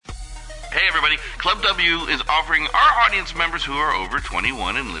everybody. Club W is offering our audience members who are over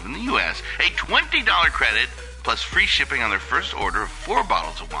 21 and live in the U.S. a $20 credit plus free shipping on their first order of 4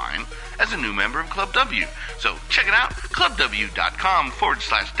 bottles of wine as a new member of Club W. So check it out,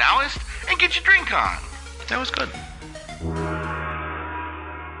 clubw.com/Taoist, and get your drink on. That was good.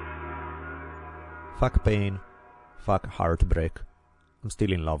 Fuck pain. Fuck heartbreak. I'm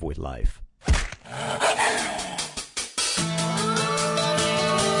still in love with life.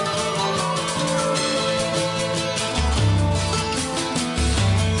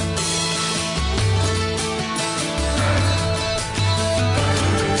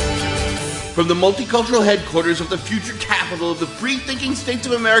 From the multicultural headquarters of the future capital of the free-thinking states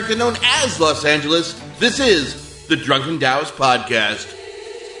of America known as Los Angeles, this is the Drunken Taoist Podcast.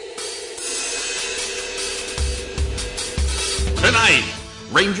 Tonight,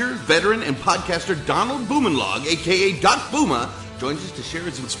 Ranger, veteran, and podcaster Donald Bumanglag, a.k.a. Doc Booma, joins us to share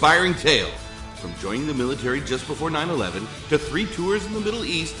his inspiring tale. From joining the military just before 9/11 to 3 tours in the Middle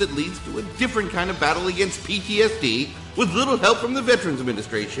East that leads to a different kind of battle against PTSD with little help from the Veterans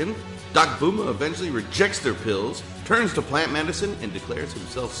Administration, Doc Booma eventually rejects their pills, turns to plant medicine, and declares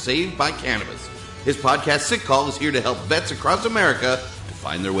himself saved by cannabis. His podcast, Sick Call, is here to help vets across America to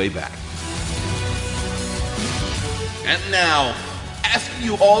find their way back. And now, asking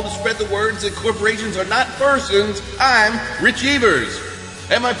you all to spread the words that corporations are not persons, I'm Rich Evers.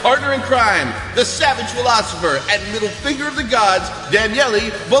 And my partner in crime, the savage philosopher and middle finger of the gods, Daniele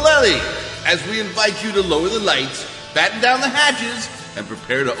Bolelli, as we invite you to lower the lights, batten down the hatches, and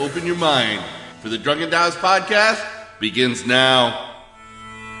prepare to open your mind. For the Drunken Taoist Podcast begins now.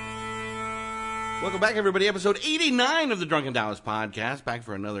 Welcome back, everybody. Episode 89 of the Drunken Taoist Podcast. Back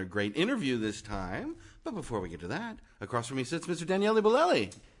for another great interview this time. But before we get to that, across from me sits Mr. Daniele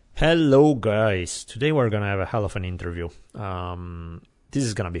Bolelli. Hello, guys. Today we're going to have a hell of an interview. This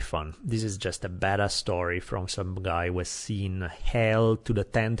is going to be fun. This is just a badass story from some guy who has seen hell to the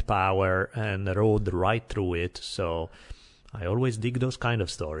 10th power and rode right through it. So I always dig those kind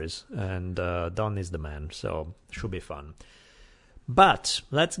of stories. And Don is the man, so it should be fun. But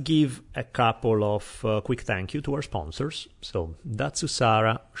let's give a couple of quick thank you to our sponsors. So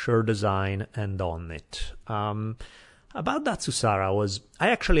Datsusara, Sure Design, and Onnit. About Datsusara I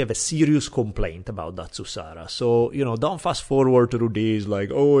actually have a serious complaint about Datsusara. So, don't fast forward through this like,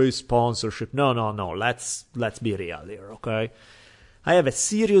 oh, it's sponsorship. No. Let's be real here, okay? I have a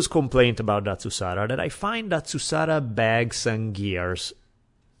serious complaint about Datsusara, that I find Datsusara bags and gears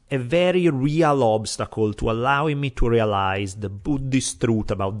a very real obstacle to allowing me to realize the Buddhist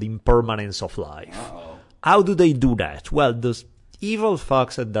truth about the impermanence of life. Uh-oh. How do they do that? Well, those evil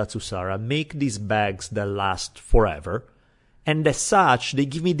fucks at Datsusara make these bags that last forever, and as such, they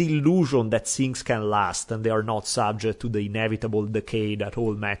give me the illusion that things can last and they are not subject to the inevitable decay that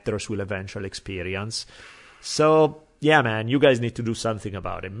all matters will eventually experience. So, yeah, man, you guys need to do something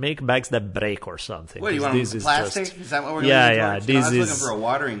about it. Make bags that break or something. What, you want plastic? Is that what we're going to do? Yeah, I was looking for a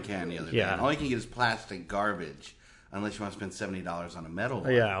watering can the other day. Yeah. All you can get is plastic garbage, unless you want to spend $70 on a metal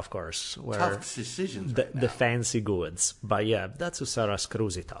one. Yeah, of course. Tough decisions the fancy goods. But yeah, Datsusara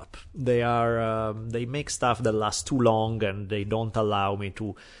screws it up. They make stuff that lasts too long, and they don't allow me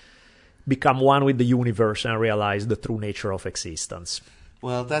to become one with the universe and realize the true nature of existence.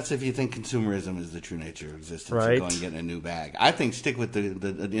 Well, that's if you think consumerism is the true nature of existence. Right. And go and get a new bag. I think stick with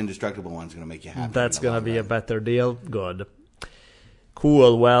the indestructible one's going to make you happy. That's going to be a better deal. Good.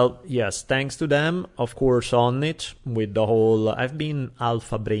 Cool. Well, yes, thanks to them, of course, on it with the whole... I've been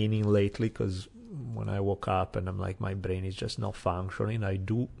alpha braining lately because when I woke up and I'm like, my brain is just not functioning, I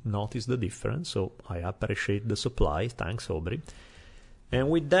do notice the difference, so I appreciate the supply. Thanks, Aubrey. And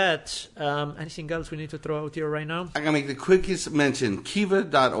with that, anything else we need to throw out here right now? I'm going to make the quickest mention.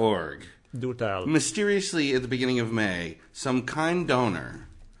 Kiva.org. Do tell. Mysteriously, at the beginning of May, some kind donor,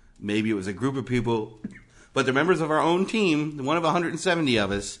 maybe it was a group of people, but they're members of our own team, one of 170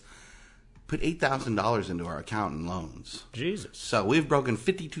 of us, put $8,000 into our account in loans. Jesus. So we've broken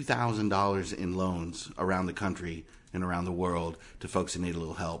 $52,000 in loans around the country and around the world to folks who need a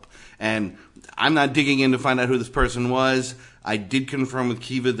little help. And I'm not digging in to find out who this person was. I did confirm with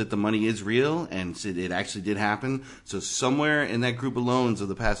Kiva that the money is real, and it actually did happen. So somewhere in that group of loans of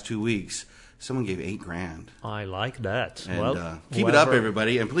the past 2 weeks, someone gave $8,000. I like that. And, well, keep it up,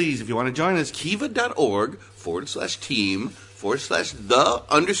 everybody. And please, if you want to join us,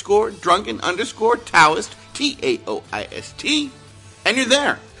 kiva.org/team/the_drunken_Taoist, TAOIST, and you're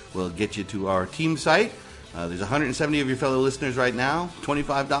there. We'll get you to our team site. There's 170 of your fellow listeners right now.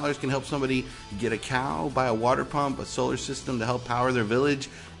 $25 can help somebody get a cow, buy a water pump, a solar system to help power their village.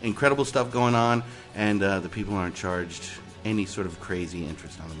 Incredible stuff going on, and the people aren't charged any sort of crazy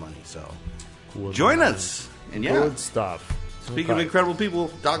interest on the money. So Cool, join man. us. And Good stuff. speaking of incredible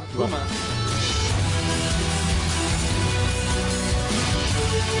people, Dr. Puma.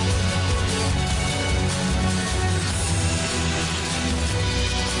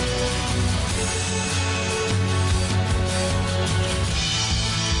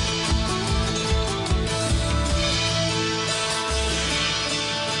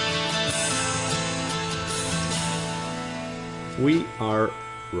 We are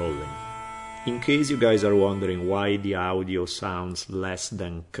rolling. In case you guys are wondering why the audio sounds less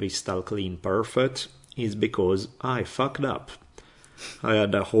than crystal clean perfect, it's because I fucked up. I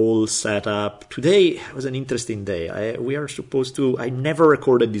had a whole setup. Today was an interesting day. I never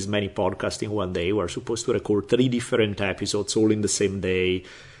recorded this many podcasts in one day. We were supposed to record 3 different episodes all in the same day.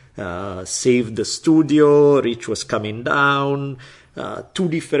 Saved the studio, Rich was coming down, 2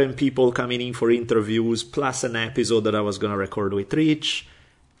 different people coming in for interviews, plus an episode that I was going to record with Rich.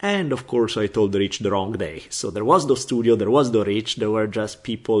 And of course I told Rich the wrong day. So there was no studio, there was no Rich, there were just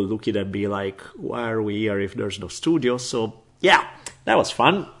people looking at me like, why are we here if there's no studio? So yeah, that was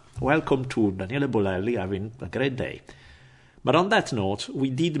fun. Welcome to Daniele Bolelli, having a great day. But on that note,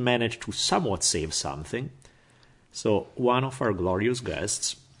 we did manage to somewhat save something. So one of our glorious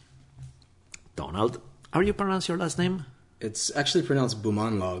guests, Donald, how do you pronounce your last name? It's actually pronounced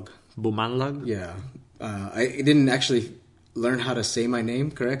Bumanglag. Bumanglag? Yeah. I didn't actually learn how to say my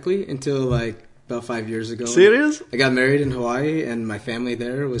name correctly until like about 5 years ago. Serious? I got married in Hawaii, and my family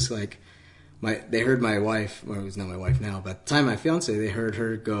there was like, they heard my wife, well, it was not my wife now, but at the time my fiance, they heard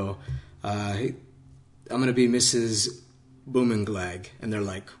her go, hey, I'm going to be Mrs. Bumanglag. And they're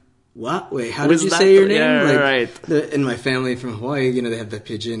like, what? Wait, how did you say your name? Yeah, like, right. In my family from Hawaii, they have the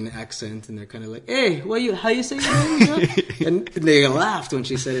pidgin accent, and they're kind of like, hey, how you say your name? And they laughed when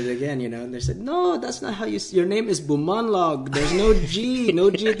she said it again, and they said, no, that's not how your name is Bumanglag. There's no G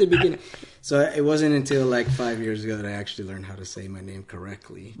at the beginning. So it wasn't until like 5 years ago that I actually learned how to say my name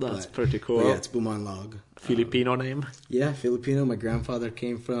correctly. That's pretty cool. But yeah, it's Bumanglag. Filipino name? Yeah, Filipino. My grandfather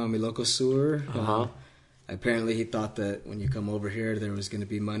came from Ilocos Sur. Uh-huh. Apparently, he thought that when you come over here, there was going to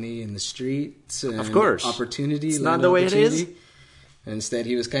be money in the streets and of course. Opportunity. It's not the way it is. And instead,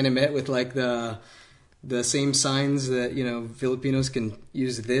 he was kind of met with like the same signs that Filipinos can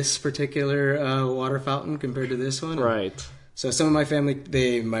use this particular water fountain compared to this one. Right. So some of my family,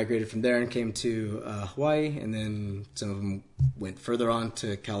 they migrated from there and came to Hawaii, and then some of them went further on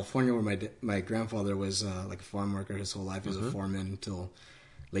to California, where my grandfather was like a farm worker his whole life. He was a foreman until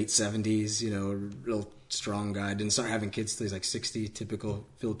late 70s, a real strong guy. Didn't start having kids till he's like 60, typical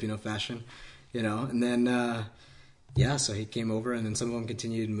Filipino fashion, And then, so he came over, and then some of them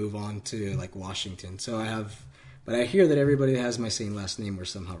continued to move on to like Washington. But I hear that everybody that has my same last name were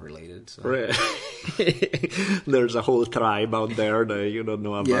somehow related. So. Right. There's a whole tribe out there that you don't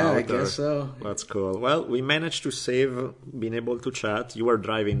know about. Yeah, I guess so. That's cool. Well, we managed to save being able to chat. You were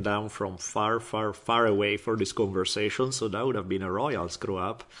driving down from far, far, far away for this conversation, so that would have been a royal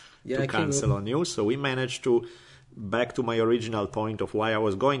screw-up to cancel on you. So we managed to, back to my original point of why I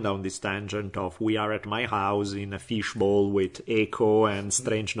was going down this tangent of we are at my house in a fishbowl with echo and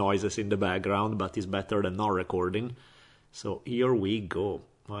strange noises in the background, but it's better than not recording. So here we go.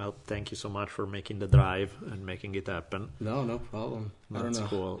 Well, thank you so much for making the drive and making it happen. No problem. I don't know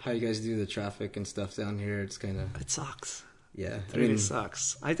cool. how you guys do the traffic and stuff down here. It's kind of... It sucks. Yeah. It really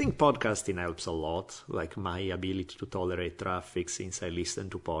sucks. I think podcasting helps a lot. Like my ability to tolerate traffic since I listen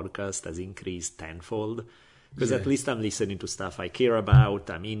to podcasts has increased tenfold. Because at least I'm listening to stuff I care about,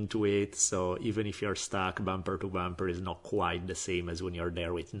 I'm into it, so even if you're stuck bumper to bumper is not quite the same as when you're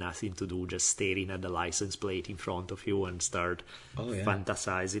there with nothing to do, just staring at the license plate in front of you and start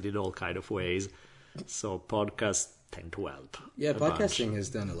fantasizing in all kind of ways. So podcasts tend to help. Yeah, podcasting has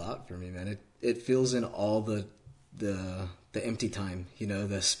done a lot for me, man. It fills in all the empty time,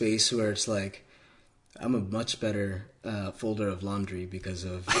 the space where it's like, I'm a much better folder of laundry because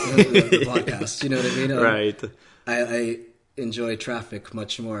of the podcast. You know what I mean? Right. I enjoy traffic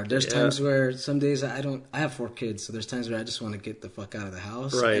much more. There's times where some days I have 4 kids, so there's times where I just want to get the fuck out of the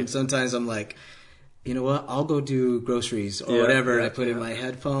house. Right. And sometimes I'm like, you know what? I'll go do groceries or whatever. I put in my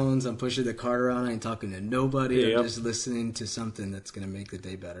headphones. I'm pushing the cart around. I ain't talking to nobody. I'm just listening to something that's going to make the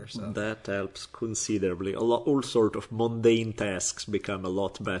day better. So that helps considerably. All sort of mundane tasks become a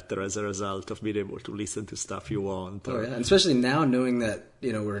lot better as a result of being able to listen to stuff you want. Oh, yeah. And especially now knowing that,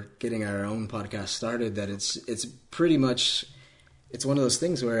 we're getting our own podcast started, that it's pretty much... It's one of those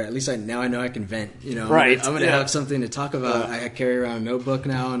things where at least now I know I can vent. Right. I'm going to have something to talk about. I carry around a notebook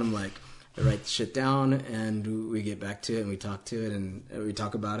now, and I'm like... I write the shit down, and we get back to it, and we talk to it, and we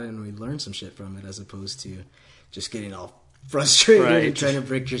talk about it, and we learn some shit from it, as opposed to just getting all frustrated Right. and trying to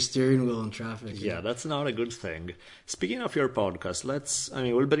break your steering wheel in traffic. Yeah, that's not a good thing. Speaking of your podcast,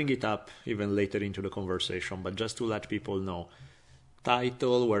 we'll bring it up even later into the conversation, but just to let people know,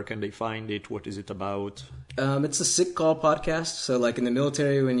 title, where can they find it, what is it about? It's a sick call podcast. So like in the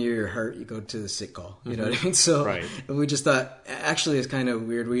military, when you're hurt, you go to the sick call. You know what I mean? So Right. we just thought, actually it's kind of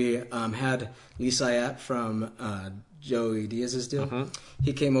weird. We had Lee Sayat from Joey Diaz's deal.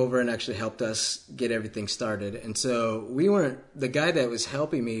 He came over and actually helped us get everything started. And so we weren't, the guy that was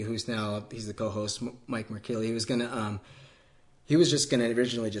helping me, he's the co-host, Mike Merkilli, he was just going to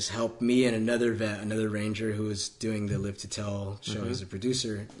originally just help me and another vet, another ranger who was doing the Live to Tell show as a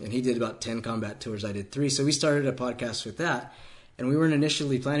producer. And he did about 10 combat tours. I did 3. So we started a podcast with that. And we weren't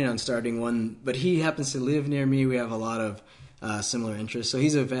initially planning on starting one, but he happens to live near me. We have a lot of similar interests. So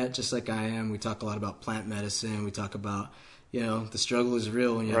he's a vet just like I am. We talk a lot about plant medicine. We talk about, the struggle is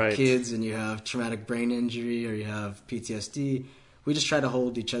real when you have kids and you have traumatic brain injury or you have PTSD. We just try to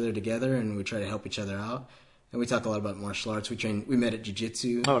hold each other together and we try to help each other out. And we talk a lot about martial arts. We met at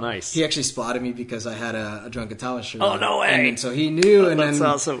jiu-jitsu. Oh, nice. He actually spotted me because I had a Drunken Taoist shirt. Oh, no way. And so he knew. And that's then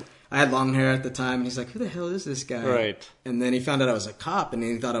awesome. I had long hair at the time. And he's like, who the hell is this guy? Right. And then he found out I was a cop. And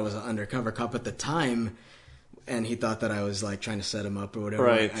he thought I was an undercover cop at the time. And he thought that I was like trying to set him up or whatever.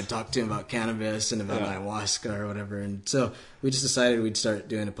 Right. I talked to him about cannabis and about ayahuasca or whatever. And so we just decided we'd start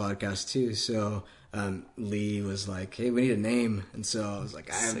doing a podcast too. So Lee was like, hey, we need a name. And so I was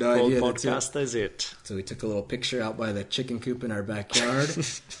like, I have no idea. Podcast is it. So we took a little picture out by the chicken coop in our backyard.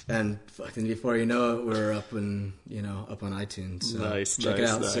 And fucking before you know it, we're up on iTunes. So check it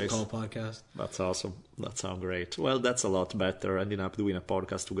out, Sick Call Podcast. That's awesome. That sounds great. Well, that's a lot better. Ending up doing a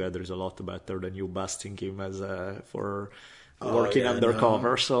podcast together is a lot better than you busting him for working undercover.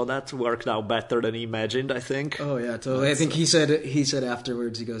 No. So that worked out better than he imagined, I think. Oh yeah, totally. I think he said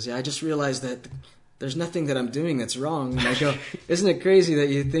afterwards, he goes, yeah, I just realized that there's nothing that I'm doing that's wrong. And I go, isn't it crazy that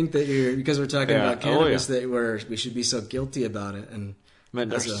you think that because we're talking about cannabis, that we should be so guilty about it? And man,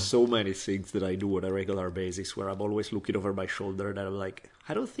 there's so many things that I do on a regular basis where I'm always looking over my shoulder that I'm like,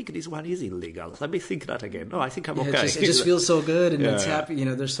 I don't think this one is illegal. Let me think that again. No, I think I'm okay. It just feels so good and it's happy.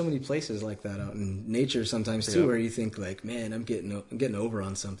 There's so many places like that out in nature sometimes too, where you think like, man, I'm getting over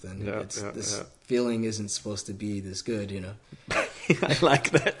on something. This feeling isn't supposed to be this good, I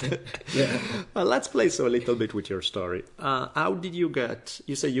like that. Well, let's play a little bit with your story. How did you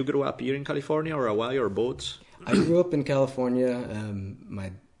say you grew up here in California or Hawaii or both? I grew up in California.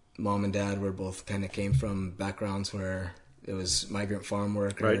 My mom and dad were both kind of came from backgrounds where it was migrant farm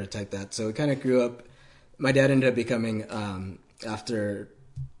worker type that. So we kind of grew up. My dad ended up becoming, after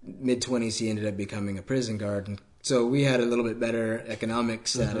mid-20s, he ended up becoming a prison guard. And so we had a little bit better economic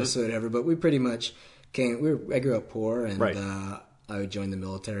status or whatever, but we pretty much I grew up poor and I joined the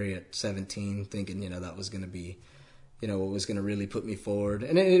military at 17 thinking, that was going to be what was going to really put me forward.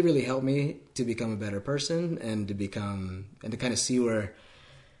 And it really helped me to become a better person and to kind of see where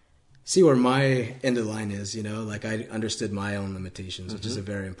my end of the line is, like I understood my own limitations, which is a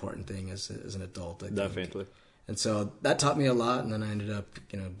very important thing as an adult, I think. Definitely. And so that taught me a lot. And then I ended up,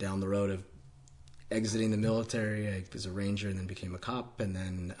 down the road of exiting the military. I was a ranger and then became a cop and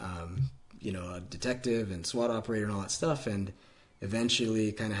then, a detective and SWAT operator and all that stuff. And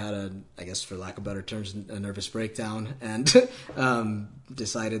eventually kind of had I guess for lack of better terms, a nervous breakdown and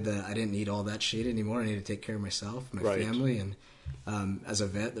decided that I didn't need all that shit anymore. I needed to take care of myself, my family. And as a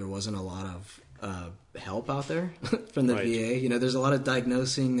vet, there wasn't a lot of help out there from the VA. There's a lot of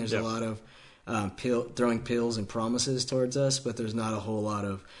diagnosing. There's a lot of throwing pills and promises towards us, but there's not a whole lot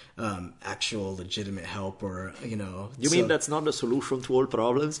of actual legitimate help or, You mean that's not the solution to all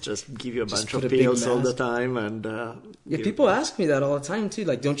problems? Just give you a bunch of pills all the time and... people ask me that all the time too.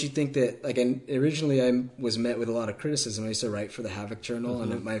 Like, don't you think that, like, originally I was met with a lot of criticism. I used to write for the Havoc Journal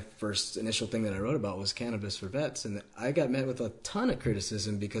and my first initial thing that I wrote about was cannabis for vets. And I got met with a ton of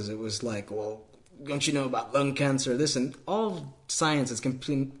criticism because it was like, well, don't you know about lung cancer, this, and all science is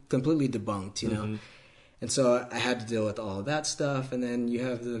completely debunked, And so I had to deal with all of that stuff. And then you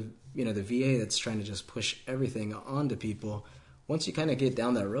have the VA that's trying to just push everything onto people. Once you kind of get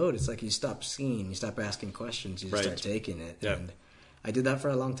down that road, it's like you stop seeing, you stop asking questions, you just start taking it. Yeah. And I did that for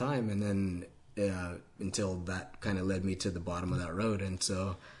a long time. And then until that kind of led me to the bottom of that road. And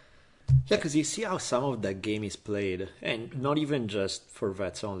so... Yeah, because you see how some of that game is played, and not even just for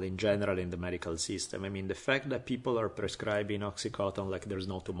vets only, in general in the medical system. I mean, the fact that people are prescribing Oxycontin like there's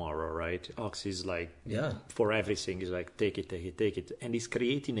no tomorrow, right? Oxy is like, for everything, is like, take it. And it's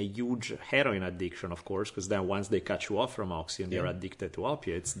creating a huge heroin addiction, of course, because then once they cut you off from Oxy and they're addicted to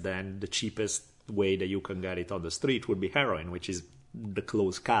opiates, then the cheapest way that you can get it on the street would be heroin, which is the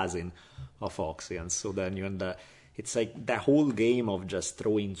close cousin of Oxy. And so then you end up... it's like that whole game of just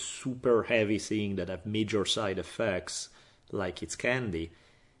throwing super heavy things that have major side effects like it's candy.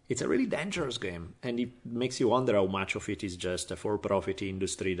 It's a really dangerous game, and it makes you wonder how much of it is just a for-profit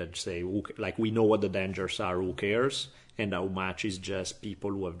industry that say, like, we know what the dangers are, who cares, and how much is just people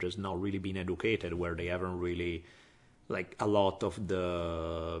who have just not really been educated, where they haven't really, like, a lot of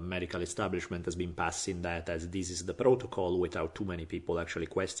the medical establishment has been passing that as this is the protocol without too many people actually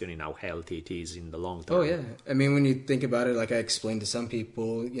questioning how healthy it is in the long term. Oh, yeah. I mean, when you think about it, like I explained to some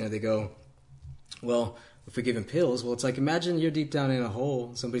people, they go, well, if we give them pills, well, it's like, imagine you're deep down in a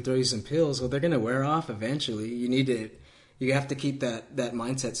hole, somebody throws you some pills, well, they're going to wear off eventually. You have to keep that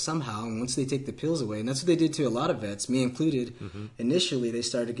mindset somehow, and once they take the pills away, and that's what they did to a lot of vets, me included. Initially, they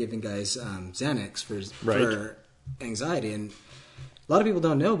started giving guys Xanax for anxiety, and a lot of people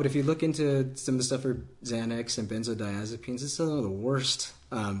don't know, but if you look into some of the stuff for Xanax and benzodiazepines, it's some of the worst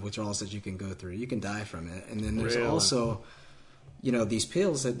withdrawals that you can go through. You can die from it. And then there's also, these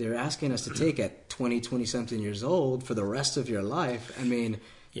pills that they're asking us to take at 20-something years old for the rest of your life. I mean,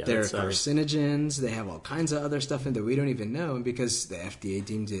 they're carcinogens. They have all kinds of other stuff in that we don't even know. And because the FDA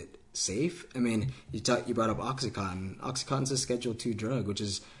deemed it safe, I mean, you brought up Oxycontin. Oxycontin's a Schedule II drug, but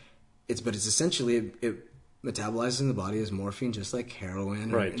it's essentially, it metabolizes in the body as morphine, just like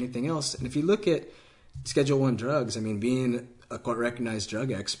heroin or anything else. And if you look at Schedule I drugs, I mean, being a court-recognized drug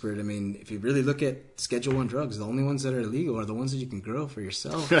expert, I mean, if you really look at Schedule I drugs, the only ones that are illegal are the ones that you can grow for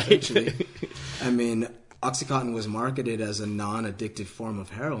yourself, essentially. I mean, Oxycontin was marketed as a non-addictive form of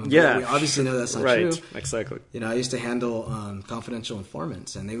heroin. Yeah. We obviously know that's not true. Exactly. I used to handle confidential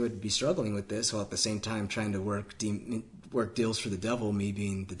informants, and they would be struggling with this while at the same time trying to work deals for the devil, me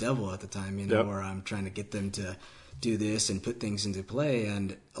being the devil at the time, where I'm trying to get them to do this and put things into play.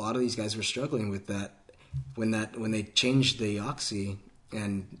 And a lot of these guys were struggling with that when they changed the oxy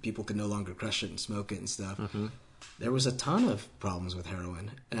and people could no longer crush it and smoke it and stuff. There was a ton of problems with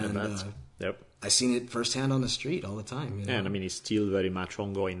heroin, and I seen it firsthand on the street all the time. And I mean, it's still very much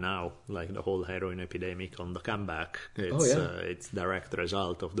ongoing now, like the whole heroin epidemic on the comeback. It's direct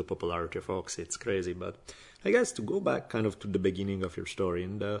result of the popularity of Oxy. It's crazy. But I guess to go back kind of to the beginning of your story,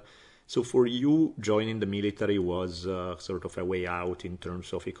 and so for you, joining the military was sort of a way out in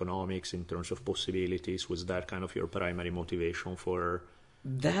terms of economics, in terms of possibilities. Was that kind of your primary motivation for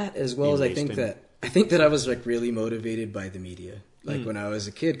that, as well as I think that I was like really motivated by the media. Like when I was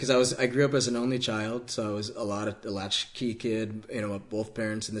a kid, because I grew up as an only child, so I was a latchkey kid. Both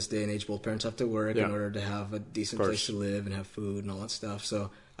parents in this day and age, both parents have to work in order to have a decent place to live and have food and all that stuff.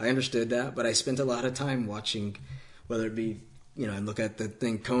 So I understood that, but I spent a lot of time watching, whether it be, I look at the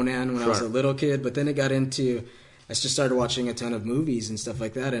thing Conan when I was a little kid, but then it got into, I just started watching a ton of movies and stuff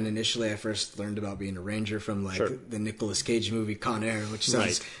like that. And initially I first learned about being a ranger from the Nicolas Cage movie Con Air, which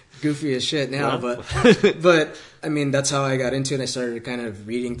sounds goofy as shit now, but I mean, that's how I got into it. I started kind of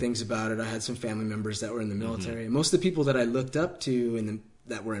reading things about it. I had some family members that were in the military. And most of the people that I looked up to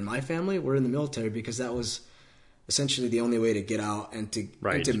that were in my family were in the military, because that was essentially the only way to get out and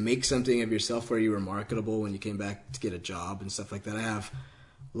to make something of yourself where you were marketable when you came back to get a job and stuff like that. I have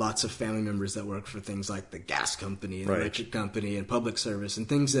lots of family members that work for things like the gas company and the electric company and public service and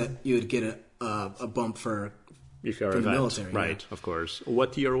things that you would get a bump for if you're from the military. Right, of course.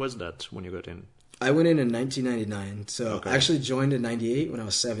 What year was that when you got in? I went in 1999. So I actually joined in 98 when I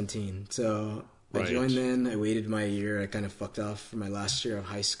was 17. So I joined then. I waited my year. I kind of fucked off for my last year of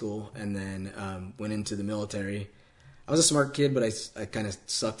high school and then went into the military. I was a smart kid, but I kind of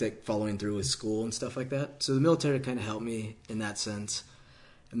sucked at following through with school and stuff like that. So the military kind of helped me in that sense.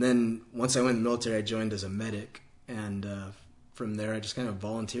 And then once I went in the military, I joined as a medic. And from there, I just kind of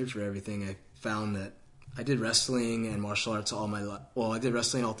volunteered for everything. I found that I did wrestling and martial arts all my life. Well, I did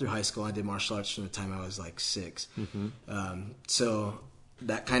wrestling all through high school. I did martial arts from the time I was like 6. So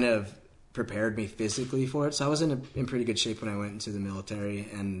that kind of prepared me physically for it. So I was in pretty good shape when I went into the military.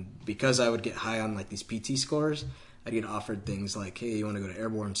 And because I would get high on like these PT scores, I'd get offered things like, hey, you want to go to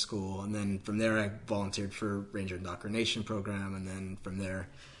airborne school? And then from there, I volunteered for Ranger Indoctrination Program. And then from there,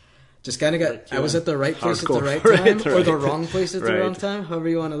 just kind of I was at the right place at the right time, or the wrong place at the wrong time, however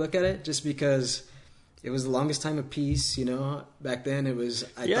you want to look at it, just because it was the longest time of peace, Back then it was...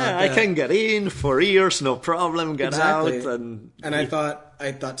 I can get in for years, no problem, get out. And I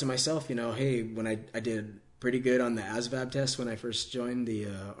thought to myself, hey, when I did pretty good on the ASVAB test when I first joined the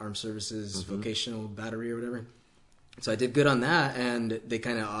Armed Services Vocational Battery or whatever. So I did good on that, and they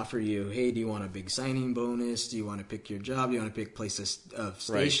kind of offer you, hey, do you want a big signing bonus? Do you want to pick your job? Do you want to pick place of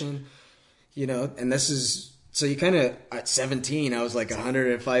station? And this is... So you kind of, at 17, I was like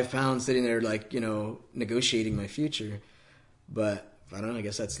 105 pounds sitting there like, negotiating my future. But I don't know, I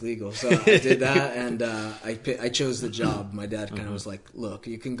guess that's legal. So I did that, and I chose the job. My dad kind of was like, look,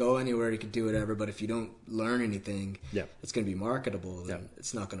 you can go anywhere, you can do whatever, but if you don't learn anything, it's going to be marketable, then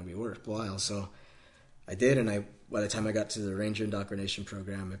it's not going to be worthwhile. So I did, and by the time I got to the Ranger Indoctrination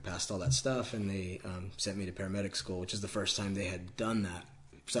program, I passed all that stuff, and they sent me to paramedic school, which is the first time they had done that.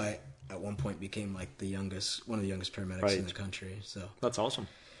 So I, at one point, became like one of the youngest paramedics in the country. So that's awesome.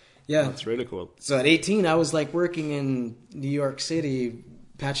 Yeah. That's really cool. So at 18, I was like working in New York City,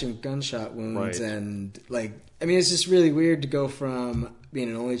 patching gunshot wounds. And like, I mean, it's just really weird to go from being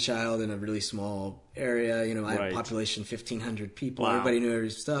an only child in a really small area, you know, I had a population 1,500 people, everybody knew every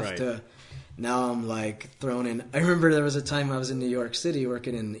stuff, to now I'm like thrown in. I remember there was a time I was in New York City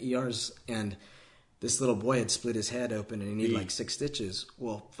working in ERs, and this little boy had split his head open and he needed like 6 stitches.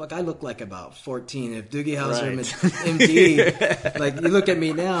 Well, fuck, I look like about 14. If Doogie Howser, MD, like you look at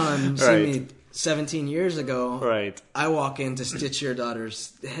me now and see me 17 years ago, I walk in to stitch your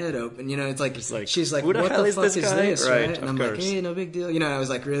daughter's head open. You know, it's like she's like, what the fuck is this? Right? And I'm like, hey, no big deal. You know, I was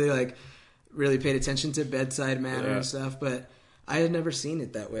like really paid attention to bedside manner and stuff, but I had never seen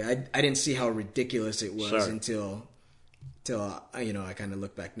it that way. I didn't see how ridiculous it was until you know, I kind of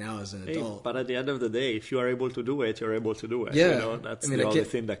look back now as an adult. But at the end of the day, if you are able to do it, you're able to do it. Yeah. You know, that's the only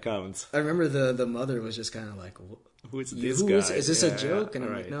thing that counts. I remember the mother was just kind of like, who is this guy? Is this a joke? And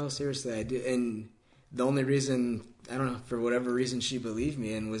I'm like, no, seriously, I did. And the only reason, I don't know, for whatever reason she believed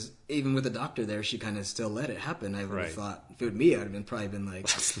me, and was, even with the doctor there, she kind of still let it happen. I would have thought, if it was me, I would have probably been like,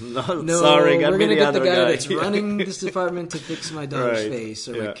 no, sorry, we're going to get the guy that's running this department to fix my daughter's face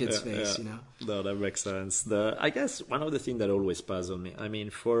or my kid's face, you know? No, that makes sense. I guess one of the things that always puzzled me, I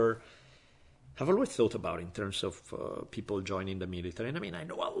mean, I've always thought about in terms of people joining the military. And I mean, I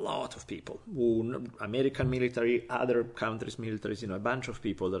know a lot of people American military, other countries' militaries, you know, a bunch of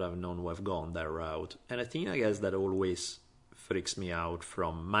people that I've known who have gone that route. And I think, I guess, that always freaks me out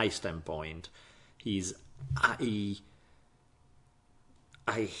from my standpoint is I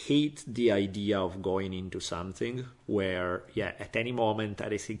hate the idea of going into something where, at any moment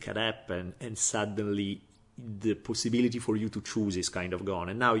anything can happen and suddenly the possibility for you to choose is kind of gone.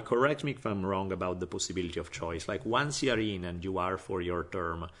 And now, correct me if I'm wrong about the possibility of choice. Like, once you're in and you are for your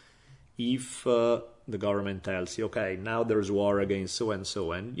term, if the government tells you, okay, now there's war against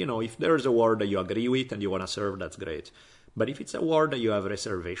so-and-so, and, you know, if there's a war that you agree with and you want to serve, that's great. But if it's a war that you have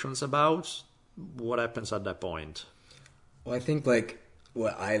reservations about, what happens at that point? Well, I think, like,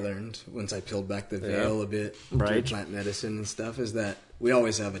 what I learned once I peeled back the veil a bit to plant medicine and stuff is that we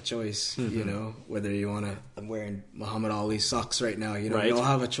always have a choice, you know, whether you want to, I'm wearing Muhammad Ali's socks right now, you know, you all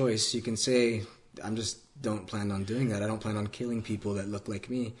have a choice. You can say, don't plan on doing that. I don't plan on killing people that look like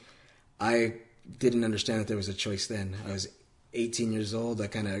me. I didn't understand that there was a choice then. I was 18 years old. I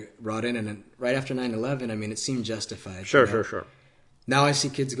kind of brought in, and right after 9/11, I mean, it seemed justified. Sure. Now I see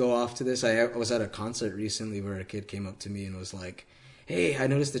kids go off to this. I was at a concert recently where a kid came up to me and was like, hey, I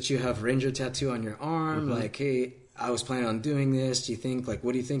noticed that you have Ranger tattoo on your arm. Like, hey, I was planning on doing this. Do you think, like,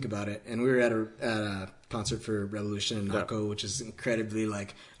 what do you think about it? And we were at a concert for Revolution in Naco, which is incredibly,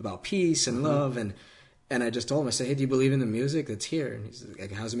 like, about peace and love. And I just told him, I said, hey, do you believe in the music that's here? And he's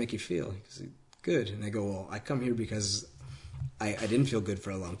like, how does it make you feel? He goes, good. And I go, well, I come here because I didn't feel good for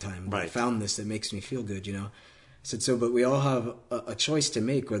a long time. But I found this that makes me feel good, you know? I said, but we all have a choice to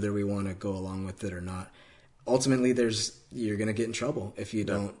make whether we want to go along with it or not. Ultimately, you're going to get in trouble if you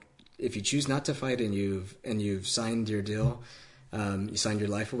don't. If you choose not to fight and you've signed your deal, you signed your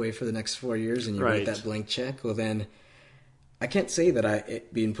life away for the next 4 years, and you write that blank check. Well, then I can't say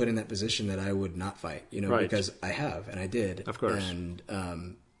that being put in that position that I would not fight, you know, because I have and I did, of course. And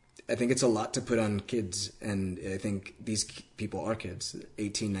I think it's a lot to put on kids, and I think these people are kids,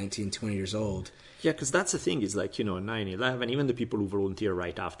 18, 19, 20 years old. Yeah, because that's the thing, is like, you know, 9/11, even the people who volunteer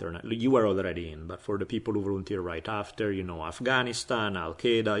right after, you were already in, but for the people who volunteer right after, you know, Afghanistan,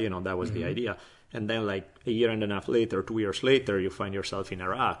 Al-Qaeda, you know, that was the idea. And then, like, a year and a half later, 2 years later, you find yourself in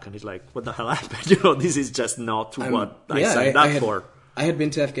Iraq, and it's like, what the hell happened? You know, this is just not what I signed up for. I had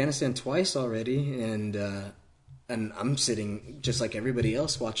been to Afghanistan twice already, and I'm sitting just like everybody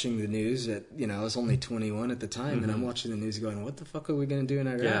else watching the news. You know, I was only 21 at the time, and I'm watching the news going, what the fuck are we going to do in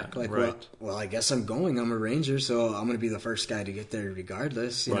Iraq? Well, I guess I'm going. I'm a Ranger, so I'm going to be the first guy to get there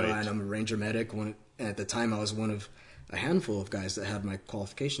regardless. You know, and I'm a Ranger medic. And at the time, I was one of a handful of guys that had my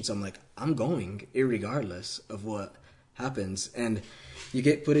qualifications. So I'm like, I'm going irregardless of what happens. And you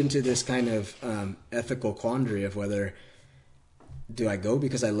get put into this kind of ethical quandary of whether, do I go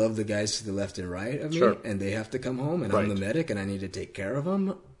because I love the guys to the left and right of me, and they have to come home, and I'm the medic, and I need to take care of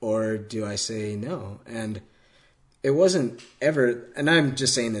them? Or do I say no? And it wasn't ever, and I'm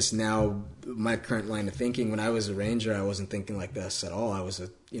just saying this now, my current line of thinking, when I was a Ranger, I wasn't thinking like this at all. I was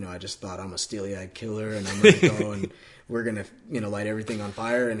I just thought I'm a steely-eyed killer and I'm going to go and we're going to, light everything on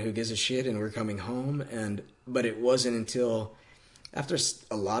fire and who gives a shit and we're coming home. But it wasn't until after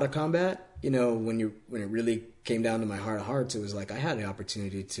a lot of combat, when it really came down to my heart of hearts, it was like I had the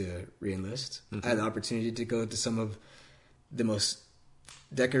opportunity to re-enlist. I had the opportunity to go to some of the most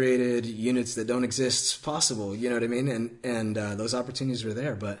decorated units that don't exist possible, you know what I mean? And those opportunities were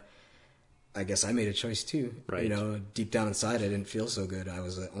there, but I guess I made a choice too. Right. Deep down inside, I didn't feel so good. I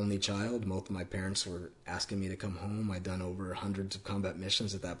was the only child. Both of my parents were asking me to come home. I'd done over hundreds of combat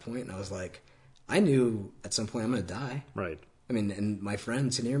missions at that point, and I was like, I knew at some point I'm going to die. Right. I mean, and my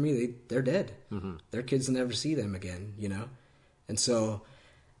friends near me, they're dead. Mm-hmm. Their kids will never see them again, And so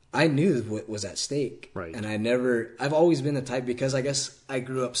I knew what was at stake. Right. And I've always been the type, because I guess I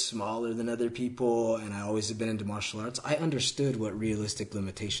grew up smaller than other people and I always have been into martial arts. I understood what realistic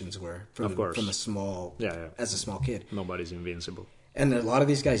limitations were as a small kid. Nobody's invincible. And a lot of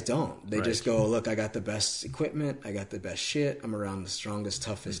these guys don't. They Right. just go, look, I got the best equipment. I got the best shit. I'm around the strongest,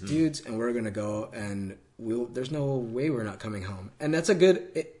 toughest dudes. And we're going to go and there's no way we're not coming home. And that's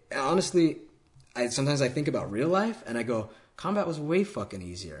honestly, sometimes I think about real life and I go, combat was way fucking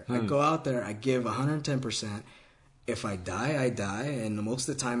easier. I go out there, I give 110%. If I die, I die. And most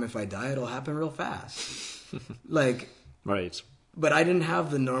of the time, if I die, it'll happen real fast. Right. But I didn't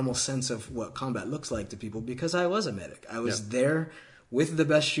have the normal sense of what combat looks like to people because I was a medic. I was there with the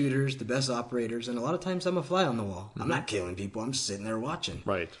best shooters, the best operators, and a lot of times I'm a fly on the wall. I'm not killing people. I'm just sitting there watching.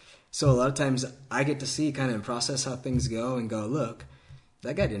 Right. So a lot of times I get to see kind of process how things go and go, look,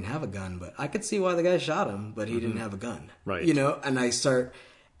 that guy didn't have a gun, but I could see why the guy shot him, but he didn't have a gun. Right.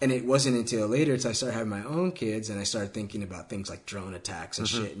 And it wasn't until later I started having my own kids and I started thinking about things like drone attacks and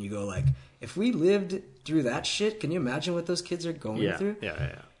shit. And you go like, if we lived through that shit, can you imagine what those kids are going through?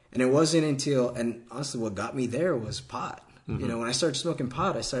 Yeah. And it wasn't until, and honestly, what got me there was pot. When I started smoking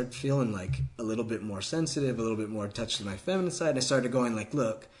pot, I started feeling like a little bit more sensitive, a little bit more touched to my feminine side. And I started going like,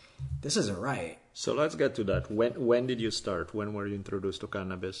 look, this isn't right. So let's get to that. When did you start? When were you introduced to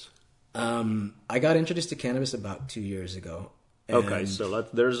cannabis? I got introduced to cannabis about 2 years ago. Okay, so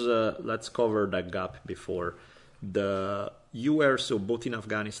let's cover that gap before. You were both in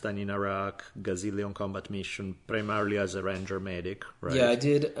Afghanistan, in Iraq, gazillion combat mission, primarily as a Ranger medic, right? Yeah, I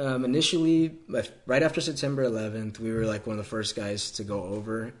did. Initially, right after September 11th, we were like one of the first guys to go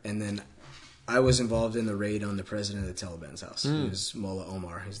over, and then I was involved in the raid on the president of the Taliban's house. It was Mullah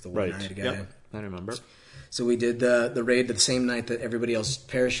Omar, who's the one-eyed guy. Yep, I remember. So we did the raid the same night that everybody else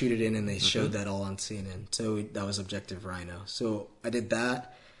parachuted in, and they showed that all on CNN. So that was Objective Rhino. So I did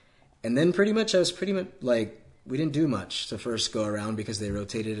that, and then pretty much like, we didn't do much to first go around because they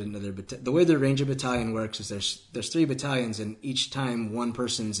rotated another battalion. The way the Ranger Battalion works is there's 3 battalions, and each time one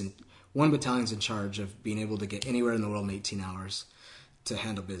battalion's in charge of being able to get anywhere in the world in 18 hours to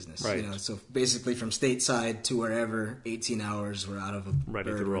handle business. Right. So basically from stateside to wherever, 18 hours, we're out of a Ready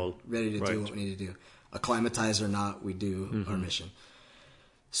bird, to roll. ready to do what we need to do. Acclimatize or not, we do our mission.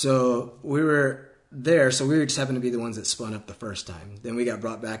 So we were there, so we just happened to be the ones that spun up the first time. Then we got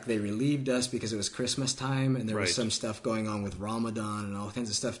brought back. They relieved us because it was Christmas time, and there was some stuff going on with Ramadan and all kinds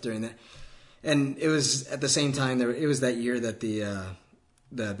of stuff during that. And it was at the same time, it was that year that the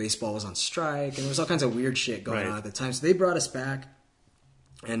baseball was on strike, and there was all kinds of weird shit going on at the time. So they brought us back,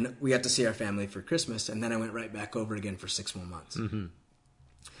 and we got to see our family for Christmas, and then I went right back over again for 6 more months.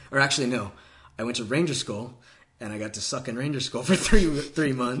 Or actually, no. I went to Ranger School, and I got to suck in Ranger School for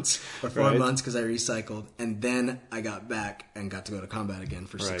 3 months or 4 months because I recycled. And then I got back and got to go to combat again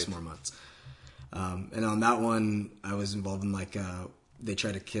for 6 more months. And on that one, I was involved in they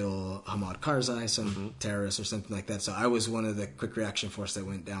tried to kill Hamad Karzai, some terrorist or something like that. So I was one of the quick reaction force that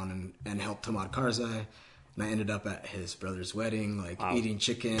went down and helped Hamad Karzai. And I ended up at his brother's wedding, eating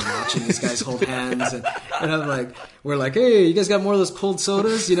chicken, watching these guys hold hands. And I'm like, we're like, hey, you guys got more of those cold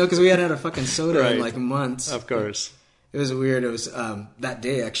sodas? Because we hadn't had a fucking soda in months. Of course. It was weird. It was that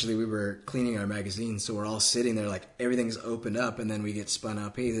day, actually, we were cleaning our magazine. So we're all sitting there everything's opened up. And then we get spun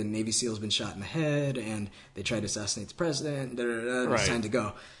up. Hey, the Navy SEAL's been shot in the head. And they tried to assassinate the president. It's time to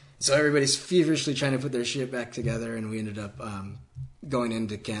go. So everybody's feverishly trying to put their shit back together. And we ended up going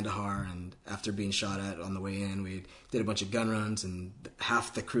into Kandahar, and after being shot at on the way in, we did a bunch of gun runs, and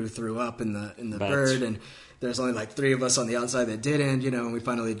half the crew threw up in the bird, and there's only 3 of us on the outside that didn't, and we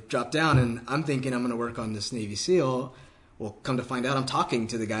finally dropped down, and I'm thinking I'm going to work on this Navy SEAL. Well, come to find out, I'm talking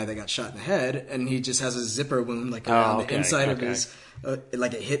to the guy that got shot in the head, and he just has a zipper wound around the inside of his,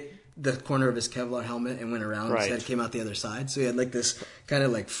 it hit the corner of his Kevlar helmet and went around his head, came out the other side, so he had this kind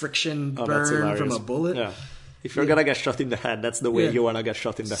of friction burn from a bullet. Yeah. If you're gonna get shot in the head, that's the way you wanna get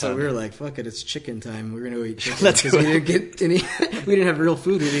shot in the head. So we were like, "Fuck it, it's chicken time. We're gonna go eat chicken." Because we didn't get any. We didn't have real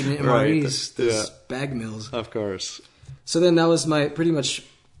food. We didn't MREs, those bag meals. Of course. So then that was pretty much.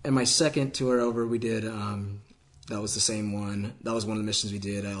 And my second tour over, we did. That was the same one. That was one of the missions we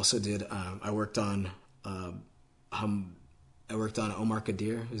did. I also did. I worked on Omar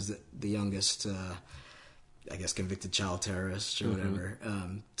Kadir, who's the youngest. I guess convicted child terrorist or whatever.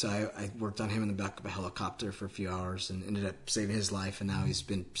 So I worked on him in the back of a helicopter for a few hours and ended up saving his life. And now he's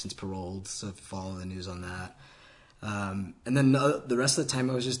been since paroled. So I follow the news on that. And then the rest of the time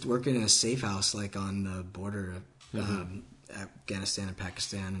I was just working in a safe house, like on the border of Afghanistan and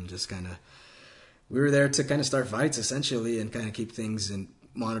Pakistan, and just kind of we were there to kind of start fights essentially and kind of keep things and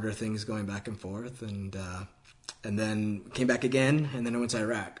monitor things going back and forth. And then came back again, and then I went to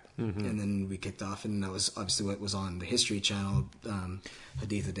Iraq. And then we kicked off, and that was obviously what was on the History Channel,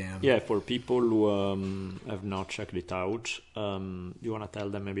 Haditha Dam. Yeah, for people who have not checked it out, you want to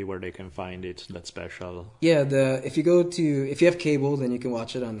tell them maybe where they can find it, that special? Yeah, if you have cable, then you can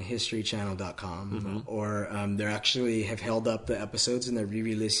watch it on historychannel.com. Or they actually have held up the episodes, and they're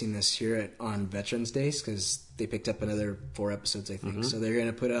re-releasing this year on Veterans Days, because they picked up another 4 episodes, I think. So they're going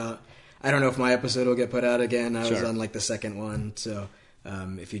to put out, I don't know if my episode will get put out again. I was on like the second one, so...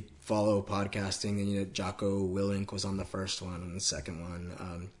 if you follow podcasting, then Jocko Willink was on the first one and the second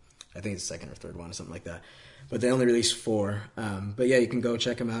one. I think it's the second or third one or something like that. But they only released 4. But yeah, you can go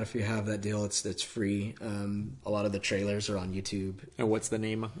check them out if you have that deal. It's free. A lot of the trailers are on YouTube. And what's the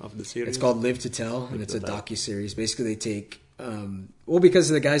name of the series? It's called Live to Tell, and it's a docu-series. Basically, they take...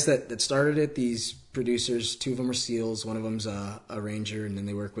 because of the guys that started it, these producers, 2 of them are SEALs, one of them's a Ranger, and then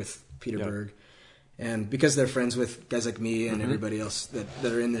they work with Peter Berg. And because they're friends with guys like me and everybody else that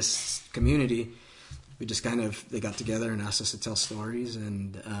are in this community, we just they got together and asked us to tell stories.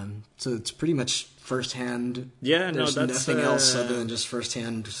 And so it's pretty much firsthand. Yeah, There's no, that's nothing else other than just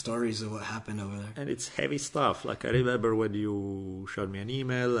firsthand stories of what happened over there. And it's heavy stuff. Like I remember when you showed me an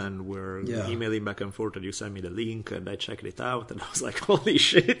email and we're emailing back and forth and you sent me the link and I checked it out and I was like, holy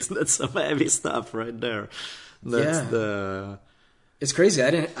shit, that's some heavy stuff right there. It's crazy.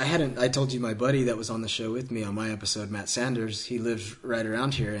 I told you my buddy that was on the show with me on my episode, Matt Sanders, he lives right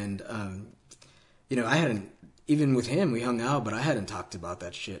around here. And, I hadn't, even with him, we hung out, but I hadn't talked about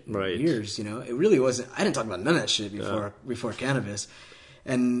that shit in years, It really wasn't, I didn't talk about none of that shit before cannabis.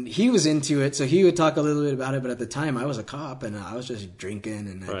 And he was into it, so he would talk a little bit about it, but at the time I was a cop and I was just drinking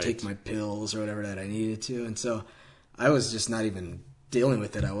and I'd take my pills or whatever that I needed to. And so I was just not even dealing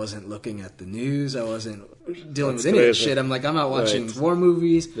with it. I wasn't looking at the news. I wasn't dealing with any of that shit. I'm out watching war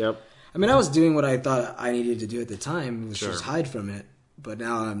movies. Yep. I mean, I was doing what I thought I needed to do at the time, which was hide from it. But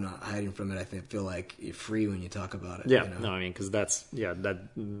now I'm not hiding from it. I feel like you're free when you talk about it. Yeah, no, I mean, because that's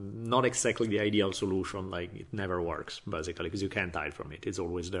not exactly the ideal solution. Like, it never works, basically, because you can't hide from it. It's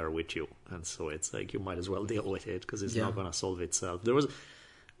always there with you. And so it's like, you might as well deal with it, because it's not going to solve itself. There was,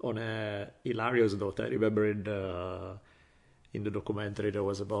 on a hilarious note, I remember in the documentary, there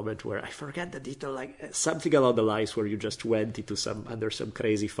was a moment where I forget the detail, like something along the lines where you just went into under some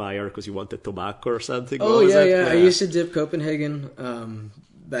crazy fire because you wanted tobacco or something. Oh, yeah. I used to dip Copenhagen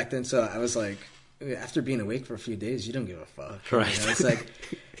back then, so I was like, after being awake for a few days, you don't give a fuck. Right. It's like,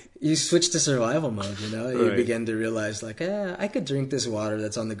 you switch to survival mode, You begin to realize, like, I could drink this water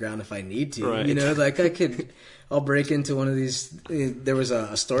that's on the ground if I need to. Right. Like I'll break into one of these. There was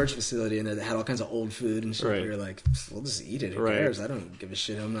a storage facility in there that had all kinds of old food and shit. Right. We were like, we'll just eat it. Who cares? I don't give a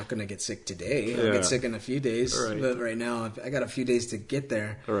shit. I'm not going to get sick today. I'll get sick in a few days. Right. But right now, I got a few days to get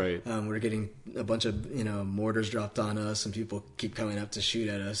there. Right. We're getting a bunch of, mortars dropped on us and people keep coming up to shoot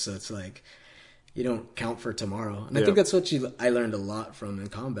at us. So it's like, you don't count for tomorrow. And I think that's what I learned a lot from in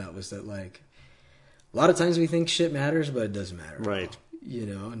combat was that, like, a lot of times we think shit matters, but it doesn't matter. Right.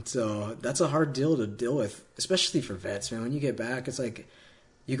 And so that's a hard deal to deal with, especially for vets, man. When you get back, it's like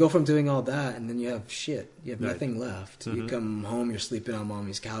you go from doing all that and then you have shit. You have nothing left. You come home, you're sleeping on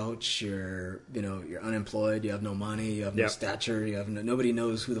mommy's couch, you're unemployed, you have no money, you have no stature, you have nobody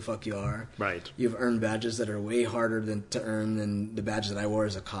knows who the fuck you are. Right. You've earned badges that are way harder to earn than the badge that I wore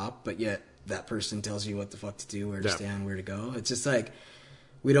as a cop, but yet that person tells you what the fuck to do, where to stand, where to go. It's just like,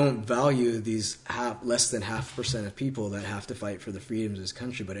 we don't value these less than 0.5% of people that have to fight for the freedoms of this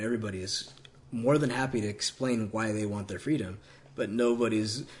country, but everybody is more than happy to explain why they want their freedom. but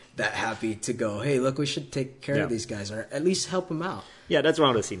nobody's that happy to go, hey, look, we should take care of these guys, or at least help them out. Yeah, that's one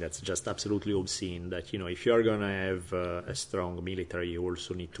of the things that's just absolutely obscene, that, if you're going to have a strong military, you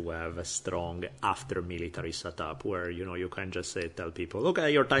also need to have a strong after-military setup where, you can't just tell people,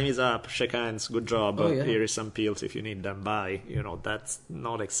 okay, your time is up, shake hands, good job, here is some pills if you need them, bye. That's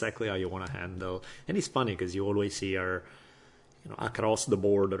not exactly how you want to handle. And it's funny because you always hear, across the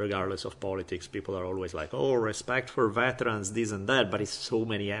board, regardless of politics, people are always like, oh, respect for veterans, this and that, but it's so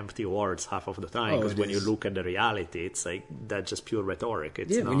many empty words half of the time, because when you look at the reality, it's like, that's just pure rhetoric.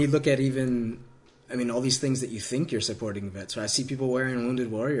 It's not... when you look at all these things that you think you're supporting vets, right? I see people wearing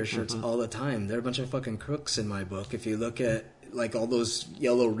Wounded Warrior shirts all the time. They're a bunch of fucking crooks in my book. If you look at, like, all those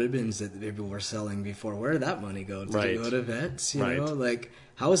yellow ribbons that people were selling before, where did that money go? Did it go to vets? You know, like,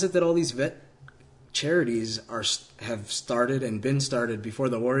 how is it that all these vet charities have started and been started before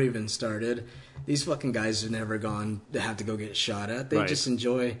the war even started? These fucking guys have never gone to have to go get shot at. They just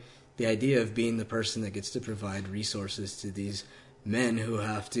enjoy the idea of being the person that gets to provide resources to these men who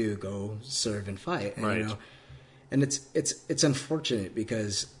have to go serve and fight. And, and it's unfortunate,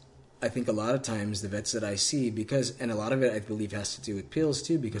 because I think a lot of times the vets that I see, and a lot of it I believe has to do with pills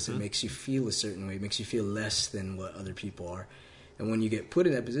too, because it makes you feel a certain way. It makes you feel less than what other people are. And when you get put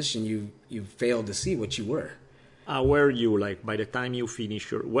in that position, you fail to see what you were. Were you, like, by the time you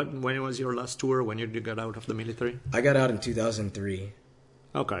finish when was your last tour, when you got out of the military? I got out in 2003.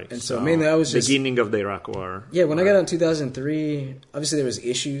 Okay. And so mainly I was just... beginning of the Iraq War. Yeah, when I got out in 2003, obviously there was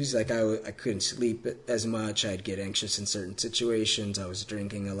issues. Like, I couldn't sleep as much. I'd get anxious in certain situations. I was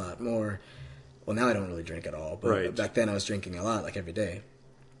drinking a lot more. Well, now I don't really drink at all. But back then I was drinking a lot, like every day.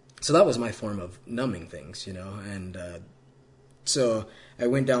 So that was my form of numbing things, And so I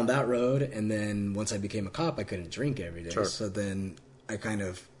went down that road. And then once I became a cop, I couldn't drink every day. Sure. So then I kind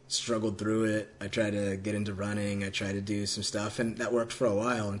of struggled through it. I tried to get into running. I tried to do some stuff, and that worked for a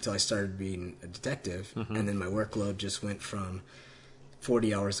while until I started being a detective. And then my workload just went from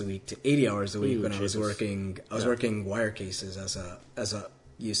 40 hours a week to 80 hours a week when I was working. I was working wire cases as a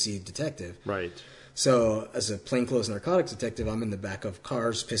UC detective. Right. So as a plainclothes narcotics detective, I'm in the back of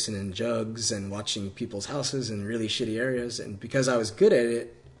cars pissing in jugs and watching people's houses in really shitty areas. And because I was good at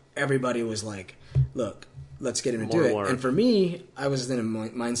it, everybody was like, look, let's get him to do it. And for me, I was in a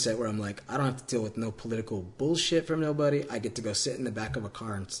mindset where I'm like, I don't have to deal with no political bullshit from nobody. I get to go sit in the back of a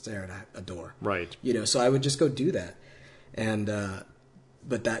car and stare at a door. Right. So I would just go do that. And,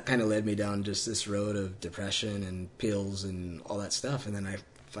 but that kind of led me down just this road of depression and pills and all that stuff. And then I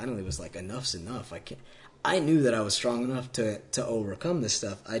finally was like, enough's enough. I knew that I was strong enough to overcome this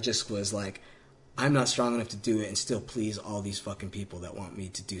stuff. I just was like, I'm not strong enough to do it and still please all these fucking people that want me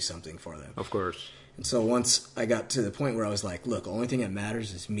to do something for them. Of course. And so once I got to the point where I was like, look, the only thing that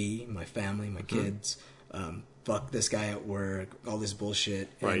matters is me, my family, my kids. Fuck this guy at work, all this bullshit,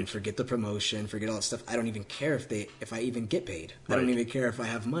 and forget the promotion, forget all that stuff. I don't even care if I even get paid. I don't even care if I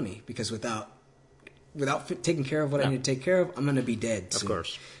have money, because without taking care of what I need to take care of, I'm going to be dead soon. Of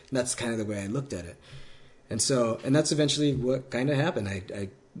course. And that's kind of the way I looked at it. And that's eventually what kind of happened.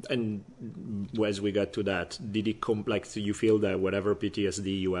 And as we got to that, did it do you feel that whatever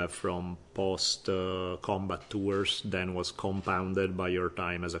PTSD you have from post-combat tours then was compounded by your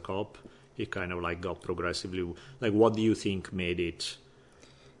time as a cop? It kind of got progressively... what do you think made it...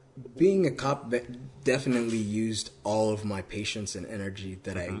 Being a cop definitely used all of my patience and energy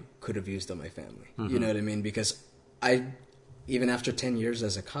that I could have used on my family. You know what I mean? Because even after 10 years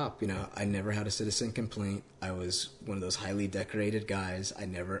as a cop, I never had a citizen complaint. I was one of those highly decorated guys.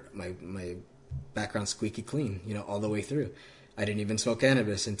 My background's squeaky clean, all the way through. I didn't even smoke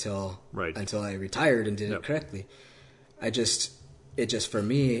cannabis until I retired and did it correctly. For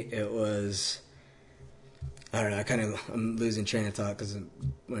me, it was, I don't know, I'm losing train of thought because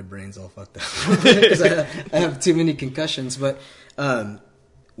my brain's all fucked up. Because I have too many concussions, but,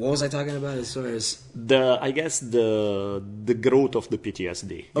 what was I talking about as far as the growth of the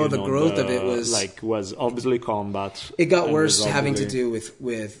PTSD? The growth of it was was obviously combat. It got worse, having to do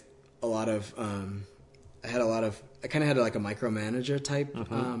with a lot of. I kind of had like a micromanager type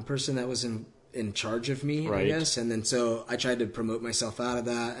person that was in charge of me, I guess, and then so I tried to promote myself out of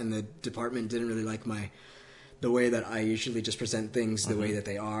that, and the department didn't really like the way that I usually just present things the way that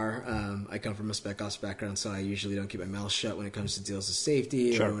they are. I come from a spec ops background, so I usually don't keep my mouth shut when it comes to deals of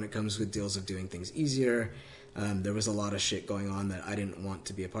safety or when it comes with deals of doing things easier. There was a lot of shit going on that I didn't want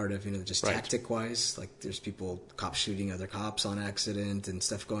to be a part of, just tactic-wise. Like, there's cops shooting other cops on accident and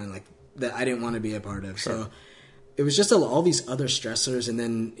stuff going like that I didn't want to be a part of. Sure. So it was just all these other stressors, and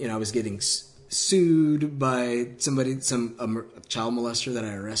then, I was getting sued by somebody, a child molester that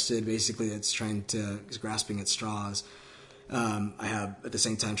I arrested, basically, that's grasping at straws. I have, at the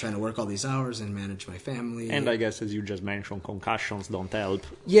same time, trying to work all these hours and manage my family. And I guess, as you just mentioned, concussions don't help.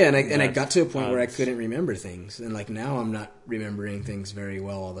 Yeah, and I got to a point where I couldn't remember things. And like now I'm not remembering things very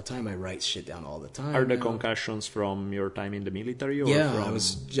well all the time. I write shit down all the time. Are the concussions from your time in the military? Or I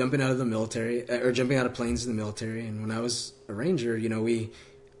was jumping out of the military, or jumping out of planes in the military. And when I was a Ranger,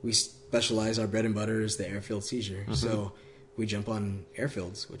 we specialize, our bread and butter is the airfield seizure. Mm-hmm. So we jump on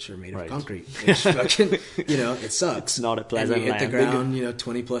airfields, which are made of concrete. Which fucking, it sucks. It's not a pleasant and you hit landing. the ground,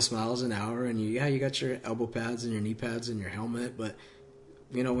 20 plus miles an hour, and you got your elbow pads and your knee pads and your helmet. But,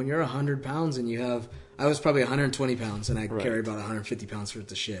 when you're 100 pounds and I was probably 120 pounds and I carry about 150 pounds worth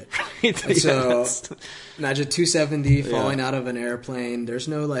of shit. Right. And so imagine 270 falling out of an airplane. There's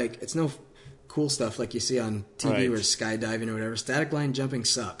no it's no cool stuff like you see on TV where skydiving or whatever. Static line jumping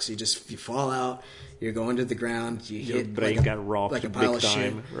sucks. You fall out. You're going to the ground. Your hit brain got rocked like a pile big of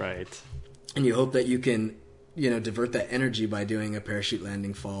time. shit. Right. And you hope that you can, divert that energy by doing a parachute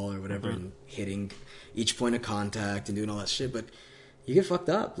landing fall or whatever, and hitting each point of contact and doing all that shit. But you get fucked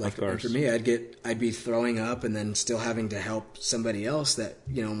up. Like for me, I'd be throwing up and then still having to help somebody else that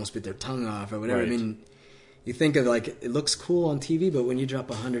almost bit their tongue off or whatever. Right. I mean, you think of it looks cool on TV, but when you drop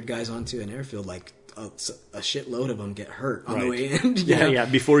 100 guys onto an airfield, a shitload of them get hurt on the way in.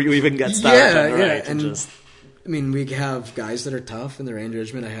 Before you even get started. And we have guys that are tough in the Ranger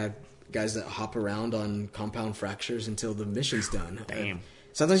Regiment. I had guys that hop around on compound fractures until the mission's done. Damn.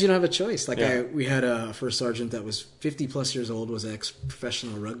 Sometimes you don't have a choice. We had a first sergeant that was 50 plus years old, was an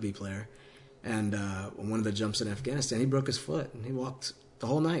ex-professional rugby player, and on one of the jumps in Afghanistan, he broke his foot and he walked the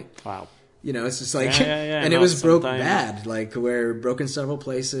whole night. Wow. It's just and it was broke bad, where broken several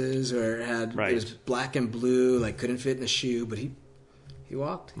places, where it was black and blue, couldn't fit in a shoe, but he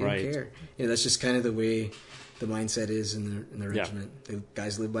walked. He didn't care. That's just kind of the way the mindset is in the regiment. The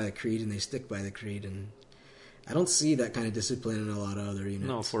guys live by the creed and they stick by the creed, and I don't see that kind of discipline in a lot of other units.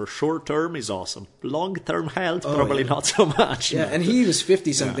 No, for short term is awesome. Long term health, probably not so much. Yeah, and he was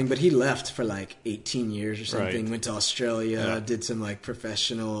 50-something, but he left for 18 years or something, went to Australia, did some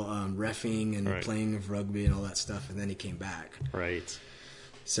professional reffing and playing of rugby and all that stuff, and then he came back. Right.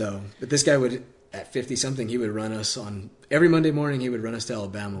 So, but this guy at 50-something, he would run us every Monday morning, he would run us to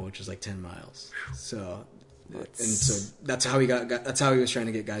Alabama, which was 10 miles. So, that's how he that's how he was trying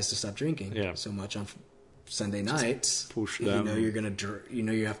to get guys to stop drinking so much on Sunday nights. Push them.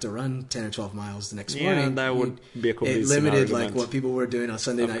 You have to run 10 or 12 miles the next morning. Yeah, that would be a complete It limited argument. what people were doing on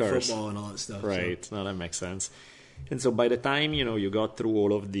Sunday night football and all that stuff. Right. So. No, that makes sense. And so by the time, you got through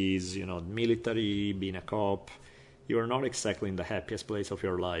all of these, military, being a cop, you were not exactly in the happiest place of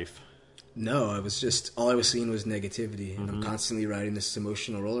your life. No, all I was seeing was negativity. And I'm constantly riding this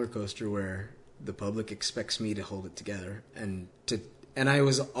emotional roller coaster where the public expects me to hold it together. And I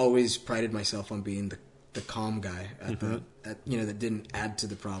was always prided myself on being the calm guy that didn't add to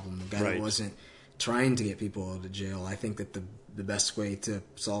the problem, the guy that wasn't trying to get people out of jail. I think that the best way to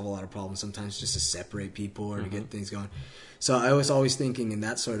solve a lot of problems sometimes is just to separate people or to get things going. So I was always thinking in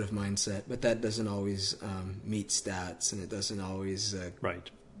that sort of mindset, but that doesn't always meet stats, and it doesn't always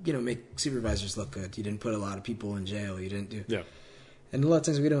make supervisors look good. You didn't put a lot of people in jail. You didn't do And a lot of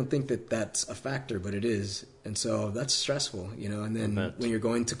times we don't think that that's a factor, but it is. And so that's stressful, And then when you're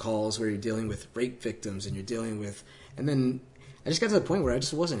going to calls where you're dealing with rape victims and you're dealing with... And then I just got to the point where I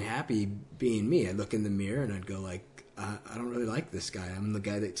just wasn't happy being me. I'd look in the mirror and I'd go I don't really like this guy. I'm the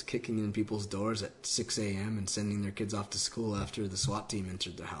guy that's kicking in people's doors at 6 a.m. and sending their kids off to school after the SWAT team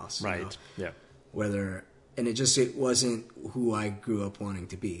entered their house. Right, And it wasn't who I grew up wanting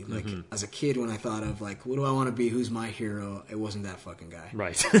to be. As a kid, when I thought of what do I want to be? Who's my hero? It wasn't that fucking guy.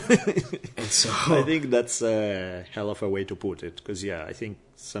 Right. And so I think that's a hell of a way to put it. Because I think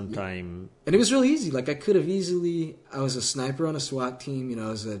sometime. And it was really easy. I could have easily. I was a sniper on a SWAT team. I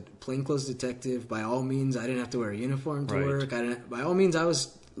was a plainclothes detective. By all means, I didn't have to wear a uniform to work. By all means, I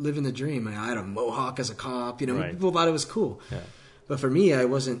was living the dream. I had a mohawk as a cop. People thought it was cool. Yeah. But for me, I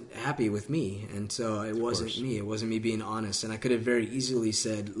wasn't happy with me, and so it wasn't me. It wasn't me being honest, and I could have very easily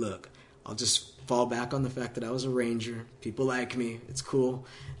said, look, I'll just fall back on the fact that I was a Ranger. People like me. It's cool.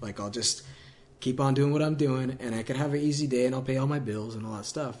 I'll just keep on doing what I'm doing, and I could have an easy day, and I'll pay all my bills and all that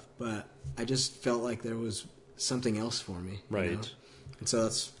stuff. But I just felt like there was something else for me. Right. And so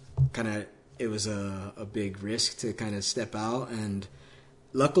that's it was a big risk to kind of step out, and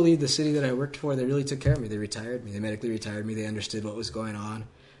luckily, the city that I worked for, they really took care of me. They retired me. They medically retired me. They understood what was going on.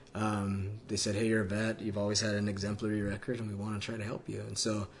 They said, hey, you're a vet. You've always had an exemplary record, and we want to try to help you. And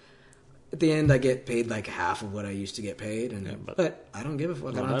so at the end, I get paid like half of what I used to get paid, but I don't give a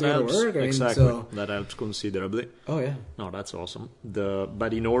fuck. I don't have to go to work. Exactly. That helps considerably. Oh, yeah. No, that's awesome.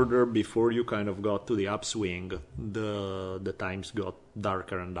 But in order, before you kind of got to the upswing, the times got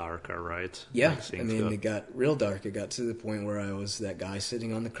darker and darker, right? Yeah. I mean, it got real dark. It got to the point where I was that guy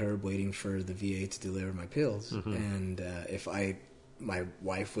sitting on the curb waiting for the VA to deliver my pills. Mm-hmm. And my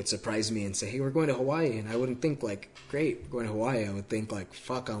wife would surprise me and say, hey, we're going to Hawaii. And I wouldn't think like, great, we're going to Hawaii. I would think like,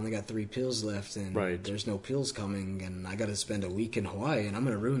 fuck, I only got 3 pills left and there's no pills coming and I got to spend a week in Hawaii and I'm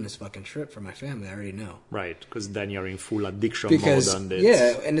going to ruin this fucking trip for my family. I already know. Right, because then you're in full addiction mode. And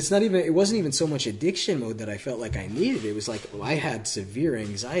it wasn't even so much addiction mode that I felt like I needed. It was like, I had severe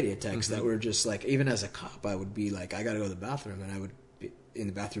anxiety attacks that were just like, even as a cop, I would be like, I got to go to the bathroom and I would be in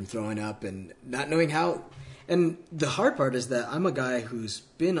the bathroom throwing up and not knowing how. And the hard part is that I'm a guy who's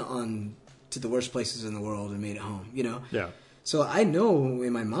been on to the worst places in the world and made it home, you know? Yeah. So I know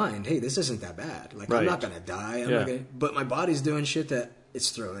in my mind, hey, this isn't that bad. Like, I'm not going to die. But my body's doing shit that it's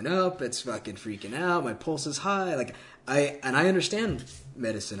throwing up. It's fucking freaking out. My pulse is high. Like, I understand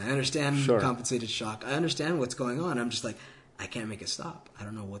medicine. I understand compensated shock. I understand what's going on. I'm just like, I can't make it stop. I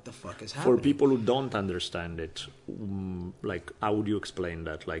don't know what the fuck is happening. For people who don't understand it, like, how would you explain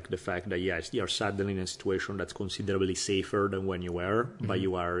that? Like, the fact that, yes, you're suddenly in a situation that's considerably safer than when you were, but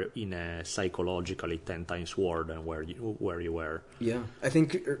you are in a psychologically 10 times worse than where you were. Yeah. I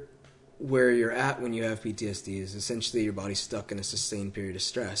think where you're at when you have PTSD is essentially your body's stuck in a sustained period of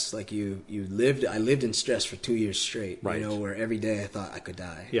stress. Like, I lived in stress for 2 years straight, you know, where every day I thought I could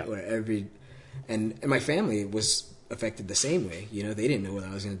die. Yeah. And my family was affected the same way. You know, they didn't know whether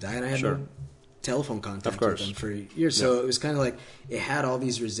I was going to die, and I had no telephone contact with them for years. So it was kind of like it had all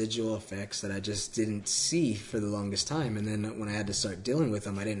these residual effects that I just didn't see for the longest time. And then when I had to start dealing with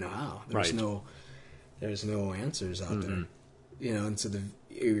them, I didn't know how. There was no answers out there. You know, and so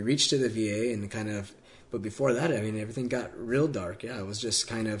we reached to the VA and but before that, I mean, everything got real dark. Yeah, I was just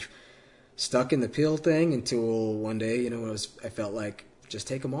kind of stuck in the pill thing until one day, you know, I felt like just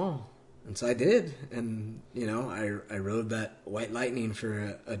take them all. And so I did, and, you know, I rode that white lightning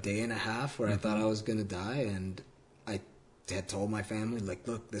for a day and a half where I thought I was going to die, and I had told my family, like,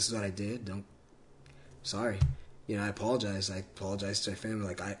 look, this is what I did, sorry. You know, I apologize to my family,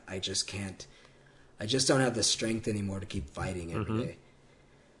 like, I just can't, I just don't have the strength anymore to keep fighting every day.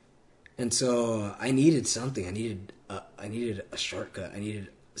 And so I needed something, I needed a shortcut, I needed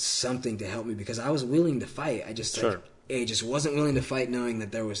something to help me, because I was willing to fight, I just wasn't willing to fight knowing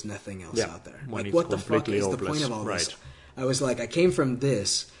that there was nothing else out there. Like, what the fuck is the point of all this? I was like, I came from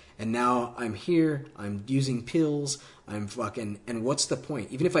this, and now I'm here, I'm using pills, I'm fucking, and what's the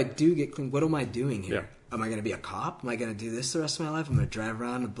point? Even if I do get clean, what am I doing here? Yeah. Am I going to be a cop? Am I going to do this the rest of my life? I'm going to drive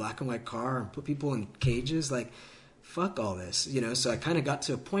around in a black and white car and put people in cages? Like, fuck all this, you know? So I kind of got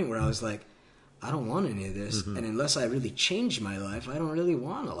to a point where I was like, I don't want any of this, and unless I really change my life, I don't really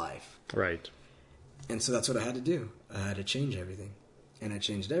want a life. Right. And so that's what I had to do. I had to change everything. And I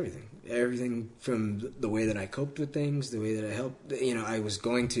changed everything. Everything from the way that I coped with things, the way that I helped. You know, I was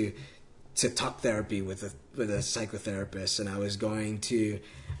going to talk therapy with a psychotherapist, and I was doing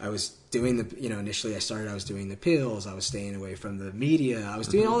initially I was doing the pills, I was staying away from the media, I was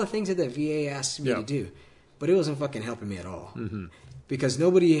doing all the things that the VA asked me to do. But it wasn't fucking helping me at all. Because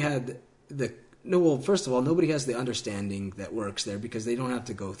nobody had first of all, nobody has the understanding that works there, because they don't have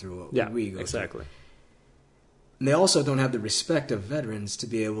to go through what we go through. And they also don't have the respect of veterans to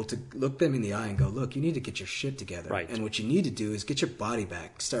be able to look them in the eye and go, look, you need to get your shit together. Right. And what you need to do is get your body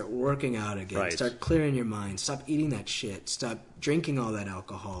back. Start working out again. Start clearing your mind. Stop eating that shit. Stop drinking all that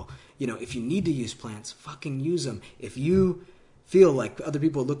alcohol. You know, if you need to use plants, fucking use them. If you feel like other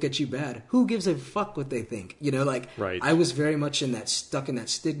people look at you bad, who gives a fuck what they think? You know, like, I was very much stuck in that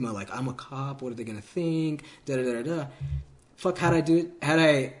stigma, like, I'm a cop, what are they going to think? Da-da-da-da-da. Fuck, had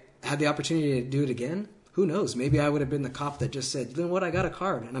I had the opportunity to do it again? Who knows? Maybe I would have been the cop that just said, you know what, I got a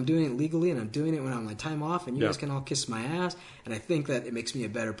card, and I'm doing it legally, and I'm doing it when I'm on my time off, and you guys can all kiss my ass, and I think that it makes me a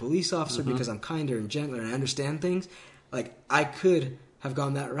better police officer because I'm kinder and gentler and I understand things. Like, I could have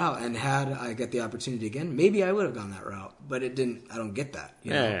gone that route, and had I get the opportunity again, maybe I would have gone that route, but it didn't. I don't get that.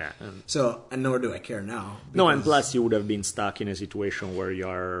 You know? So, and nor do I care now. No, and plus you would have been stuck in a situation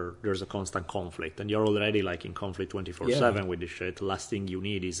where there's a constant conflict, and you're already like in conflict 24/7 with this shit. Last thing you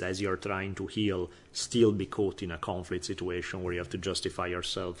need is, as you're trying to heal, still be caught in a conflict situation where you have to justify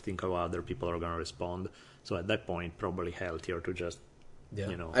yourself, think how other people are going to respond. So at that point, probably healthier to just,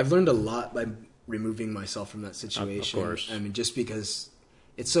 you know. I've learned a lot by removing myself from that situation. Of course. I mean, just because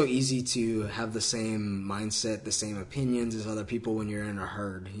it's so easy to have the same mindset, the same opinions as other people when you're in a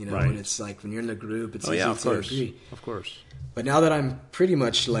herd, you know, and it's like when you're in a group, it's easy to agree. Of course. But now that I'm pretty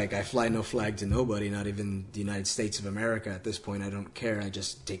much like, I fly no flag to nobody, not even the United States of America at this point. I don't care. I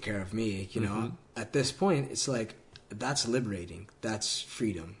just take care of me, you know. At this point, it's like, that's liberating. That's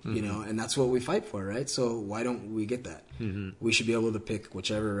freedom, you know, and that's what we fight for, right? So why don't we get that? We should be able to pick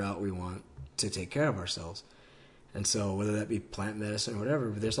whichever route we want to take care of ourselves. And so whether that be plant medicine or whatever,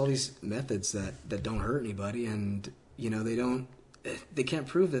 but there's all these methods that don't hurt anybody, and, you know, they can't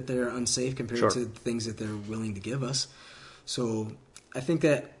prove that they're unsafe compared to the things that they're willing to give us. So I think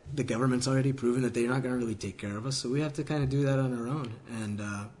that the government's already proven that they're not going to really take care of us, so we have to kind of do that on our own. And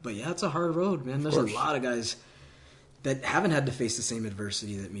but yeah, it's a hard road, man. There's a lot of guys that haven't had to face the same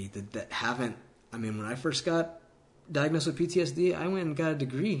adversity that me, that haven't. I mean, when I first got diagnosed with PTSD, I went and got a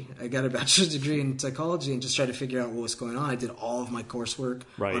degree. I got a bachelor's degree in psychology and just tried to figure out what was going on. I did all of my coursework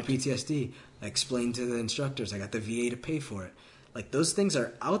on PTSD. I explained to the instructors. I got the VA to pay for it. Like, those things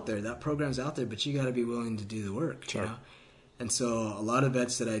are out there. That program's out there, but you got to be willing to do the work, you know? And so a lot of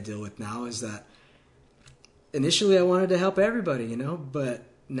vets that I deal with now is that initially I wanted to help everybody, you know, but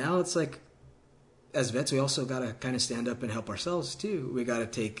now it's like, as vets, we also got to kind of stand up and help ourselves too. We got to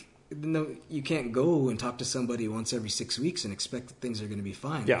take, no, you can't go and talk to somebody once every 6 weeks and expect that things are going to be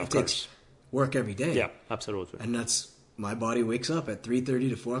fine. Yeah, it takes work every day. Yeah, absolutely. And that's, my body wakes up at 3:30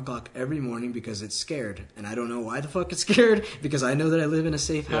 to 4 o'clock every morning because it's scared. And I don't know why the fuck it's scared, because I know that I live in a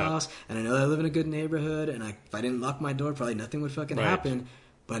safe house, and I know that I live in a good neighborhood, and if I didn't lock my door, probably nothing would fucking happen.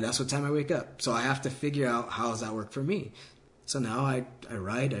 But that's what time I wake up. So I have to figure out, how does that work for me? So now I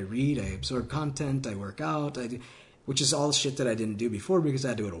write, I read, I absorb content, I work out, which is all the shit that I didn't do before because I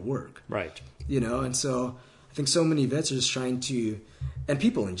had to go to work. Right. You know, and so I think so many vets are just trying to, and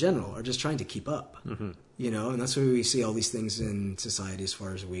people in general are just trying to keep up. You know, and that's why we see all these things in society as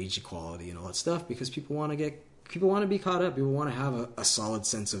far as wage equality and all that stuff, because people want to be caught up. People want to have a solid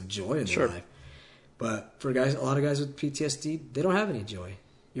sense of joy in their life. But for guys, a lot of guys with PTSD, they don't have any joy.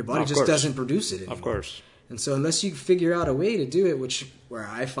 Your body just doesn't produce it anymore. Of course. And so unless you figure out a way to do it, where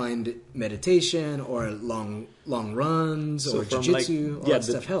I find meditation or long runs or jiu-jitsu, all that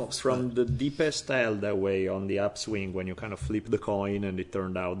stuff helps. From the deepest hell that way on the upswing, when you kind of flip the coin and it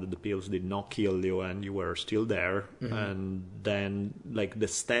turned out that the pills did not kill you and you were still there, and then like the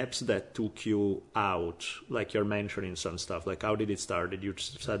steps that took you out, like you're mentioning some stuff, like how did it start? Did you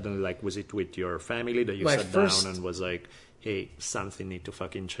suddenly, like, was it with your family that you sat down and was like, hey, something need to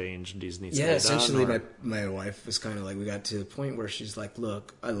fucking change, this needs to be done? Yeah, essentially my wife was kind of like, we got to the point where she's like,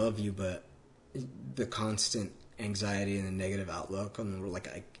 look, I love you, but the constant anxiety and the negative outlook on the world,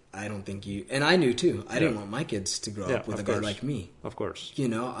 like, I don't think you, and I knew too, I didn't want my kids to grow up with a guy like me. Of course. You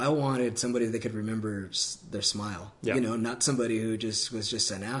know, I wanted somebody that could remember their smile, you know, not somebody who was just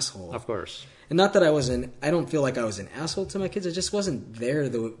an asshole. Of course. And not that I don't feel like I was an asshole to my kids, I just wasn't there,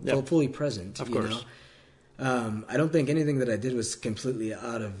 fully present, of course. Know? I don't think anything that I did was completely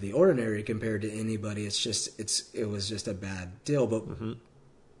out of the ordinary compared to anybody. It was just a bad deal. But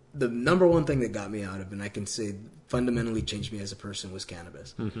the number one thing that got me out of, and I can say fundamentally changed me as a person, was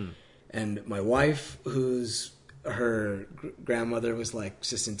cannabis. And my wife, her grandmother was like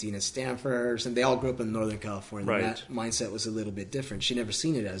Sistentina Stanford, and they all grew up in Northern California. Right. That mindset was a little bit different. She never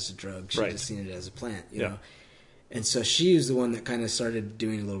seen it as a drug. She just seen it as a plant, you know. And so she was the one that kind of started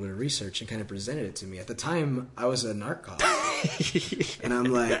doing a little bit of research and kind of presented it to me. At the time, I was a narc cop. And I'm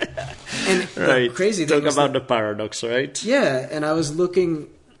like... And the crazy thing Talk about the paradox, right? Yeah, and I was looking...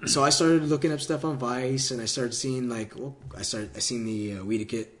 So I started looking up stuff on Vice, and I started seeing, like... I seen the Weed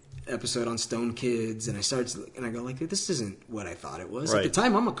Kit episode on Stone Kids, and I go, like, this isn't what I thought it was. At the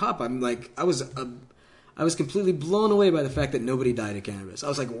time, I'm a cop. I'm like... I was completely blown away by the fact that nobody died of cannabis. I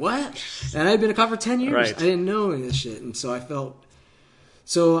was like, what? And I had been a cop for 10 years. I didn't know any of this shit. And so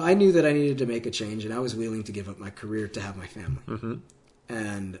I knew that I needed to make a change, and I was willing to give up my career to have my family.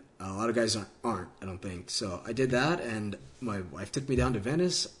 And a lot of guys aren't, I don't think. So I did that, and my wife took me down to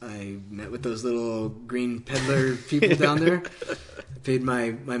Venice. I met with those little green peddler people down there. I paid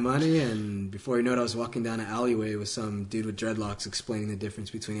my money, and before you know it, I was walking down an alleyway with some dude with dreadlocks explaining the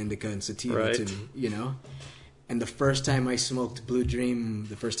difference between indica and sativa to me, you know? And the first time I smoked Blue Dream,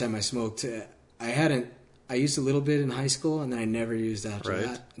 I used a little bit in high school, and then I never used after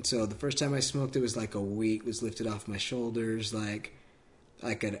that. And so the first time I smoked, it was like a weight was lifted off my shoulders, like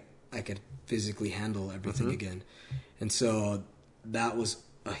I could physically handle everything again. And so that was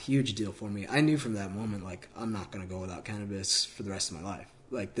a huge deal for me. I knew from that moment, like, I'm not going to go without cannabis for the rest of my life.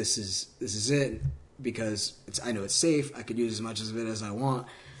 Like, this is it, because I know it's safe. I could use as much of it as I want.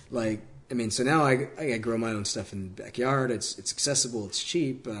 Like, I mean, so now I grow my own stuff in the backyard. It's accessible, it's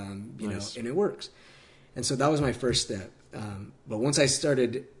cheap, you know, and it works. And so that was my first step. But once I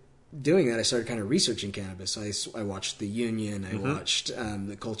started doing that, I started kind of researching cannabis. I watched The Union, I watched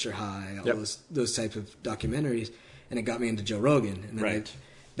The Culture High, all those types of documentaries, and it got me into Joe Rogan. And then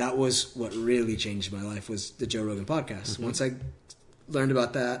that was what really changed my life, was the Joe Rogan podcast. Once I learned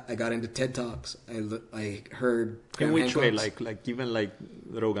about that, I got into TED Talks. I heard in which way, like even like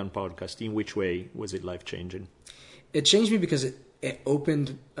the Rogan podcast, in which way was it life changing? It changed me because it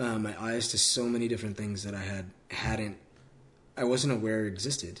opened my eyes to so many different things that I wasn't aware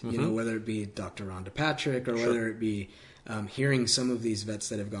existed. You know, whether it be Dr. Rhonda Patrick or whether it be hearing some of these vets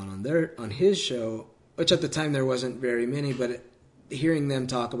that have gone on his show, which at the time there wasn't very many, but hearing them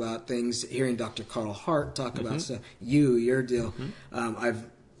talk about things, hearing Dr. Carl Hart talk about stuff, your deal. I've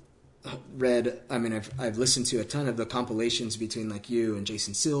read, I mean, I've listened to a ton of the compilations between like you and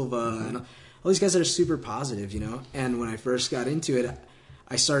Jason Silva and all these guys that are super positive, you know. And when I first got into it,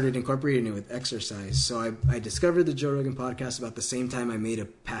 I started incorporating it with exercise. So I discovered the Joe Rogan podcast about the same time I made a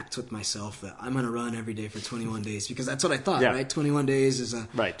pact with myself that I'm going to run every day for 21 days because that's what I thought, right? 21 days is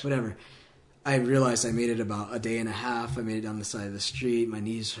whatever. I realized I made it about a day and a half. I made it down the side of the street. My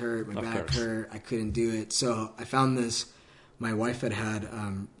knees hurt. My back hurt. I couldn't do it. So I found this. My wife had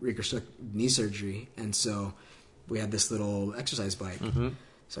reconstructive knee surgery. And so we had this little exercise bike.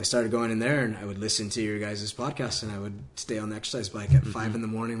 So I started going in there, and I would listen to your guys' podcast, and I would stay on the exercise bike at 5 in the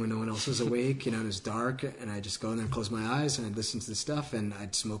morning when no one else was awake, you know, and it was dark, and I'd just go in there and close my eyes, and I'd listen to the stuff, and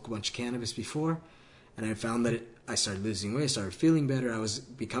I'd smoke a bunch of cannabis before, and I found that I started losing weight, I started feeling better. I was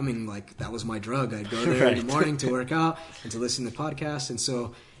becoming like, that was my drug. I'd go there in the morning to work out and to listen to podcasts, and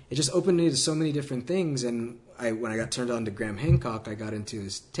so it just opened me to so many different things, and when I got turned on to Graham Hancock, I got into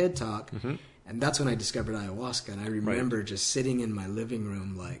his TED Talk, and that's when I discovered ayahuasca. And I remember just sitting in my living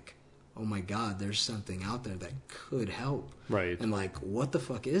room like, oh my God, there's something out there that could help. And like, what the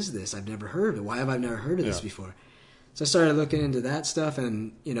fuck is this? I've never heard of it. Why have I never heard of this before? So I started looking into that stuff,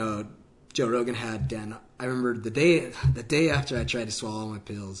 and, you know, Joe Rogan had Dan. I remember the day after I tried to swallow my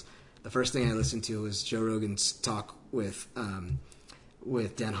pills, the first thing I listened to was Joe Rogan's talk with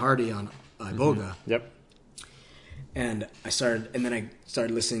Dan Hardy on Iboga. And then I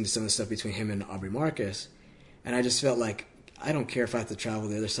started listening to some of the stuff between him and Aubrey Marcus, and I just felt like, I don't care if I have to travel to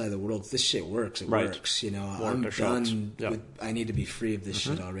the other side of the world. This shit works. It works, you know. I'm done with, I need to be free of this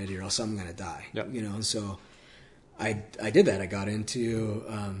shit already, or else I'm going to die, you know. And so I did that. I got into,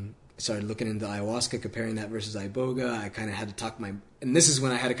 started looking into ayahuasca, comparing that versus Iboga. I kind of had to talk and this is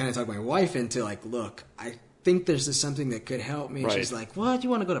when I had to kind of talk my wife into like, look, I think there's something that could help me. And she's like, what? You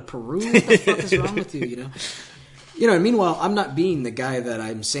want to go to Peru? What the fuck is wrong with you, you know? You know, meanwhile, I'm not being the guy that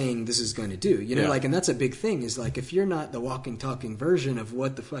I'm saying this is going to do. You know, like, and that's a big thing, is like, if you're not the walking, talking version of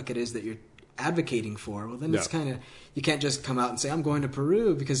what the fuck it is that you're advocating for, well, then it's kind of, you can't just come out and say, I'm going to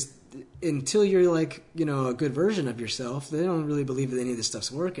Peru, because until you're like, you know, a good version of yourself, they don't really believe that any of this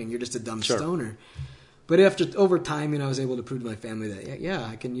stuff's working. You're just a dumb stoner. But over time, you know, I was able to prove to my family that,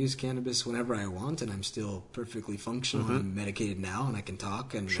 I can use cannabis whenever I want, and I'm still perfectly functional. I'm medicated now, and I can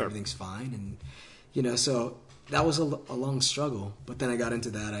talk, and everything's fine. And, you know, so that was a long struggle, but then I got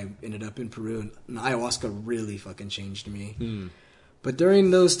into that. I ended up in Peru, and ayahuasca really fucking changed me. But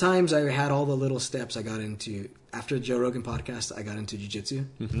during those times, I had all the little steps I got into. After the Joe Rogan podcast, I got into jiu-jitsu.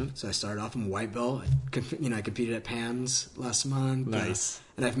 So I started off in white belt. I competed at PANS last month. Nice.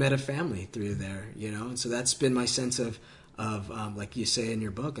 And I've met a family through there, you know. And so that's been my sense of like you say in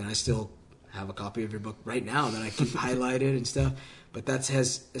your book, and I still have a copy of your book right now that I keep highlighted and stuff. But that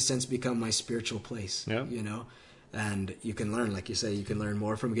has, in a sense, become my spiritual place, you know. And you can learn, like you say, you can learn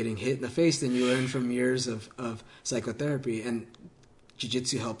more from getting hit in the face than you learn from years of psychotherapy. And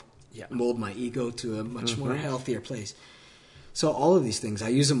jiu-jitsu helped mold my ego to a much more healthier place. So all of these things, I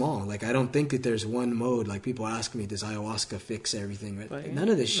use them all. Like, I don't think that there's one mode. Like, people ask me, does ayahuasca fix everything? Right? None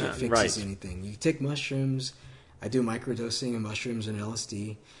of this shit fixes anything. You take mushrooms. I do microdosing of mushrooms and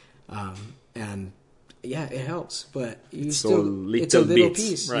LSD. And it helps, but it's a little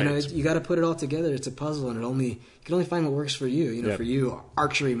piece. Right. You know, you got to put it all together. It's a puzzle, and you can only find what works for you. You know, for you,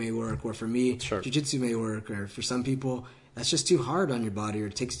 archery may work, or for me, jiu-jitsu may work, or for some people, that's just too hard on your body, or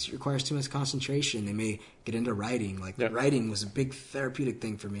it requires too much concentration. They may get into writing. Like writing was a big therapeutic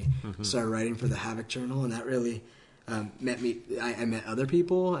thing for me. I started writing for the Havoc Journal, and that really met me. I met other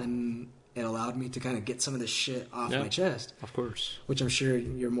people, and it allowed me to kind of get some of this shit off my chest. Of course. Which I'm sure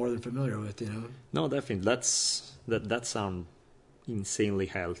you're more than familiar with, you know? No, definitely. That sounds insanely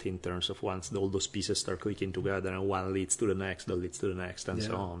healthy in terms of once all those pieces start clicking together and one leads to the next, that leads to the next, and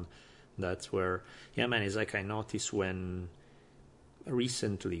so on. That's where, man, it's like I notice when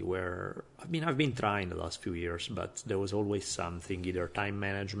recently where, I mean, I've been trying the last few years, but there was always something, either time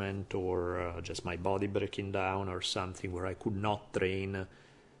management or just my body breaking down or something where I could not train.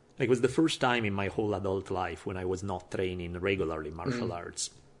 Like, it was the first time in my whole adult life when I was not training regularly martial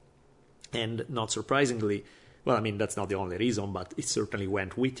arts. And not surprisingly, well, I mean, that's not the only reason, but it certainly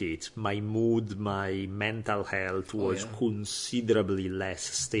went with it. My mood, my mental health was considerably less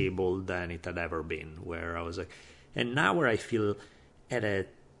stable than it had ever been, where I was like, and now where I feel at a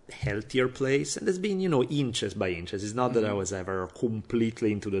healthier place, and it's been, inches by inches. It's not that I was ever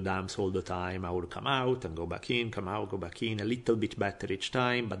completely into the dumps all the time. I would come out and go back in, come out, go back in, a little bit better each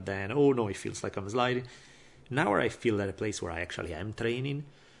time, but then, oh no, it feels like I'm sliding. Now where I feel at a place where I actually am training,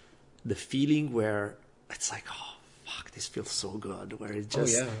 the feeling where it's like, oh, fuck, this feels so good, where it's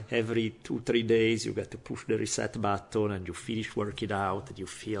just every 2-3 days you get to push the reset button and you finish working out and you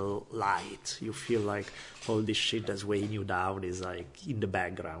feel light. You feel like all this shit that's weighing you down is like in the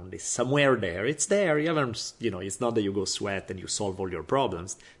background. It's somewhere there. It's there. You haven't, it's not that you go sweat and you solve all your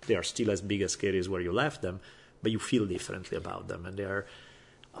problems. They are still as big as scary as where you left them, but you feel differently about them. And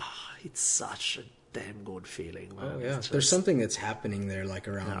it's such a damn good feeling, man. Oh, yeah. There's something that's happening there, like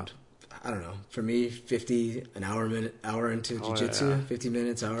around... I don't know. For me, 50 an hour into jiu-jitsu, 50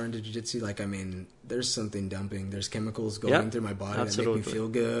 minutes, hour into jiu-jitsu. Like, I mean, there's something dumping. There's chemicals going through my body that make me feel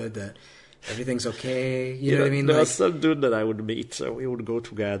good, that everything's okay. You know what I mean? There was some dude that I would meet. So we would go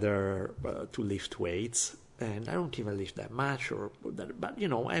together to lift weights. And I don't even lift that much, but,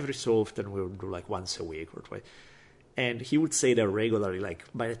 every so often we would do like once a week or twice. And he would say that regularly. Like,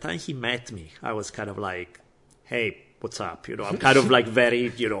 by the time he met me, I was kind of like, hey, what's up? I'm kind of like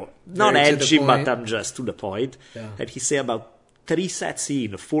very, not edgy, but I'm just to the point. Yeah. And he say about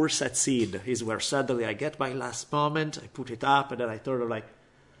 4 sets in is where suddenly I get my last moment, I put it up, and then I turn like,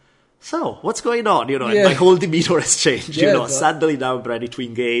 so what's going on? And my whole demeanor has changed. Suddenly now I'm ready to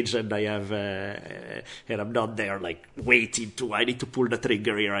engage, and I have, and I'm not there like waiting I need to pull the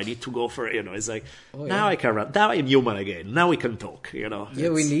trigger here. I need to go for it. It's like, now I can run. Now I'm human again. Now we can talk, Yeah,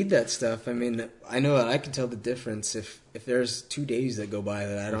 we need that stuff. I mean, I know that I can tell the difference if there's 2 days that go by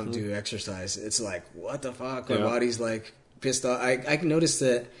that I don't do exercise. It's like, what the fuck? My body's like pissed off. I can notice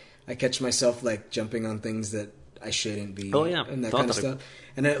that I catch myself like jumping on things that I shouldn't be. Oh, yeah. And that kind of stuff.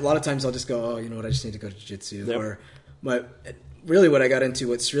 And a lot of times I'll just go, oh, you know what, I just need to go to jiu-jitsu. Yep. Or really what I got into,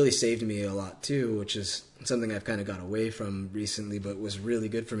 what's really saved me a lot too, which is something I've kind of got away from recently, but was really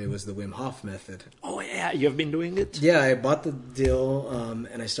good for me, was the Wim Hof method. Oh, yeah. You've been doing it? Yeah, I bought the deal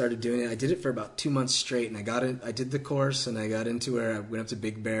and I started doing it. I did it for about 2 months straight, and I did the course, and I got into where I went up to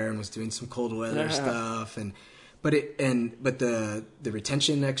Big Bear and was doing some cold weather stuff. But the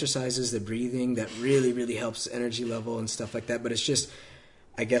retention exercises, the breathing, that really, really helps energy level and stuff like that. But it's just,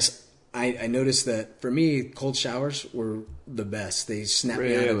 I guess I noticed that for me, cold showers were the best. They snap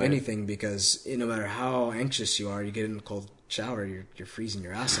me out of anything, because no matter how anxious you are, you get in a cold shower, you're freezing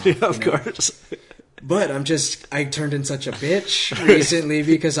your ass off. Yeah, of course. But I turned in such a bitch recently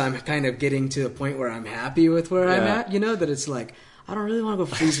because I'm kind of getting to the point where I'm happy with where I'm at, that it's like, I don't really want to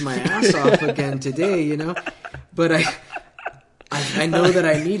go freeze my ass off again today, But I know that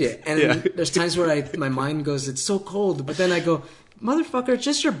I need it. And there's times where my mind goes, it's so cold. But then I go, motherfucker, it's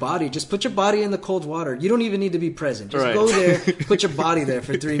just your body. Just put your body in the cold water. You don't even need to be present. Just go there, put your body there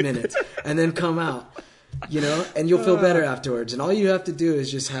for 3 minutes, and then come out. And you'll feel better afterwards. And all you have to do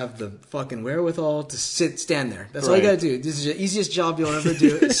is just have the fucking wherewithal to stand there. That's all you got to do. This is the easiest job you'll ever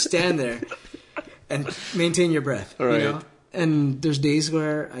do, is stand there and maintain your breath, And there's days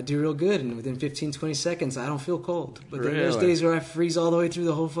where I do real good, and within 15, 20 seconds, I don't feel cold. But then there's days where I freeze all the way through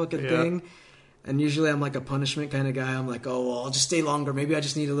the whole fucking thing. And usually I'm like a punishment kind of guy. I'm like, oh, well, I'll just stay longer. Maybe I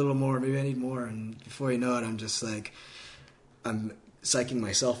just need a little more. Maybe I need more. And before you know it, I'm just like, I'm psyching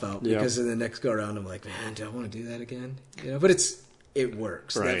myself out. Because in the next go around, I'm like, man, do I want to do that again? But it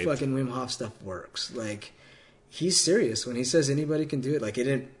works. That fucking Wim Hof stuff works. Like, he's serious when he says anybody can do it. Like,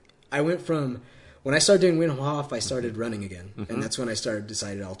 I went from... When I started doing Wim Hof, I started running again. And that's when I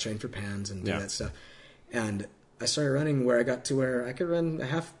decided I'll train for PANS and do that stuff. And I started running where I got to where I could run a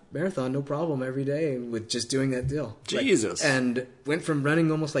half marathon, no problem, every day with just doing that deal. Jesus. And went from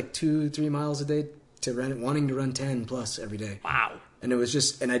running almost like 2-3 miles a day to wanting to run 10 plus every day. Wow. And it was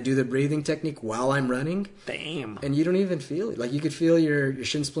just, and I do the breathing technique while I'm running. Damn. And you don't even feel it. Like, you could feel your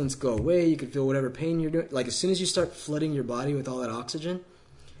shin splints go away. You could feel whatever pain you're doing. Like, as soon as you start flooding your body with all that oxygen,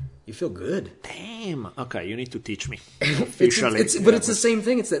 you feel good. Damn. Okay, you need to teach me. Officially. But it's the same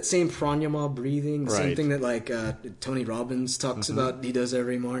thing. It's that same pranayama breathing. The same thing that, like, Tony Robbins talks about. He does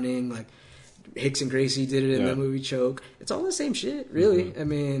every morning. Like, Hicks and Gracie did it in the movie Choke. It's all the same shit, really. I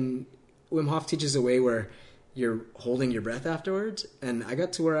mean, Wim Hof teaches a way where you're holding your breath afterwards. And I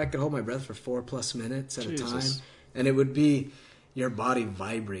got to where I could hold my breath for 4+ minutes at a time. And it would be, your body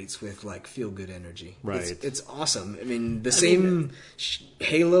vibrates with like feel-good energy. Right. It's awesome. I mean, the same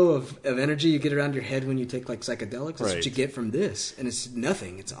halo of energy you get around your head when you take like psychedelics, that's what you get from this. And it's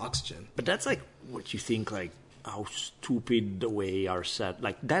nothing. It's oxygen. But that's like what you think, like, how stupid the way are set.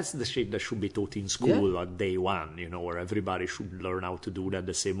 Like, that's the shit that should be taught in school on day one, you know, where everybody should learn how to do that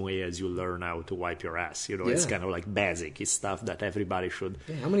the same way as you learn how to wipe your ass. You know, it's kind of like basic. It's stuff that everybody should.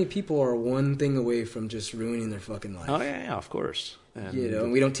 Yeah, how many people are one thing away from just ruining their fucking life? Oh, yeah, of course. And, you know,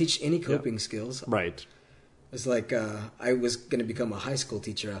 and we don't teach any coping skills. Right. It's like I was going to become a high school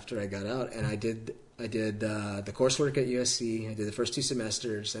teacher after I got out, and I did the coursework at USC. I did the first 2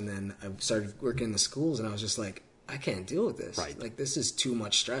 semesters, and then I started working in the schools, and I was just like, I can't deal with this. Right. Like, this is too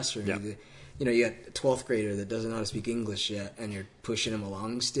much stress for me. You know, you got a 12th grader that doesn't know how to speak English yet, and you're pushing him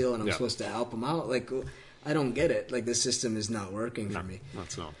along still, and I'm supposed to help him out. Like, I don't get it. Like, this system is not working for me. No,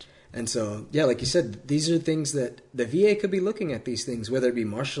 it's not. And so, yeah, like you said, these are things that the VA could be looking at these things, whether it be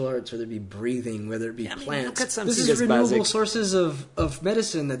martial arts, whether it be breathing, whether it be plants. Look at this is renewable sources of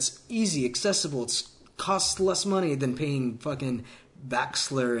medicine that's easy, accessible. It costs less money than paying fucking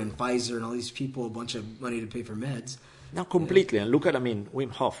Baxter and Pfizer and all these people a bunch of money to pay for meds. Now, completely. And look at,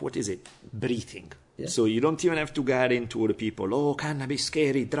 Wim Hof, what is it? Breathing. Yeah. So you don't even have to get into the people, cannabis,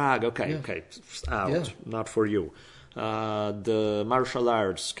 scary, drug. Okay, out. Not for you. The martial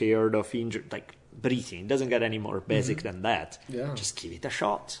arts, scared of injury, like breathing. It doesn't get any more basic than that. Yeah. Just give it a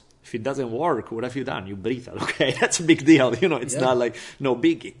shot. If it doesn't work, what have you done? You breathe. Okay, that's a big deal. You know, it's not like no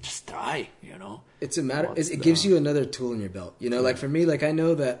biggie. Just try. You know, it's a matter. It gives you another tool in your belt. You know, like for me, like I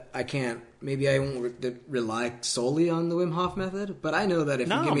know that I can't. Maybe I won't rely solely on the Wim Hof method, but I know that if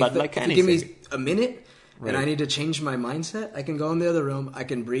you give me a minute and I need to change my mindset, I can go in the other room. I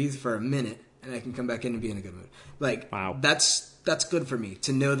can breathe for a minute. And I can come back in and be in a good mood. Like, that's good for me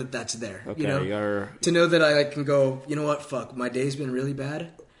to know that that's there. Okay, you know? To know that I can go, you know what, fuck, my day's been really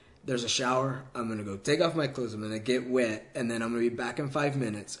bad. There's a shower. I'm going to go take off my clothes. I'm going to get wet. And then I'm going to be back in 5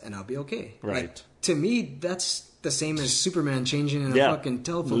 minutes and I'll be okay. Right. Like, to me, that's the same as Superman changing in a fucking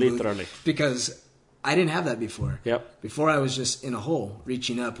telephone booth. Because I didn't have that before. Yep. Before I was just in a hole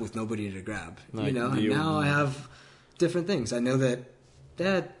reaching up with nobody to grab. Like, you know, and now I have different things. I know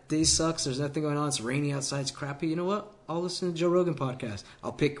that day sucks. There's nothing going on. It's rainy outside. It's crappy. You know what? I'll listen to Joe Rogan podcast.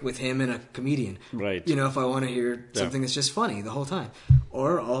 I'll pick with him and a comedian. Right. You know, if I want to hear something that's just funny the whole time.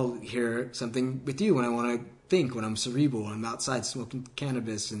 Or I'll hear something with you when I want to think, when I'm cerebral, when I'm outside smoking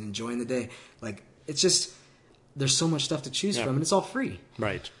cannabis and enjoying the day. Like, it's just, there's so much stuff to choose from, and it's all free.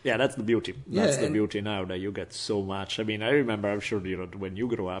 Right. Yeah, that's the beauty. That's the beauty now that you get so much. I mean, I remember, I'm sure, you know, when you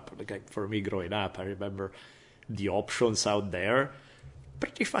grow up, like for me growing up, I remember the options out there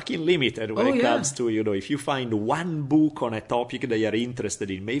pretty fucking limited when it comes to, you know, if you find one book on a topic that you're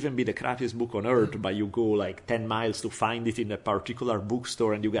interested in, may even be the crappiest book on earth, but you go like 10 miles to find it in a particular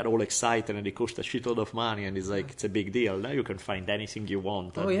bookstore and you get all excited and it costs a shitload of money and it's like, it's a big deal. Now you can find anything you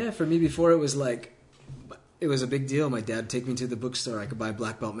want. Oh yeah, for me before it was like, it was a big deal. My dad would take me to the bookstore. I could buy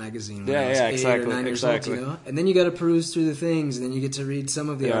Black Belt magazine when I was 8 or 9 years old, you know? And then you got to peruse through the things and then you get to read some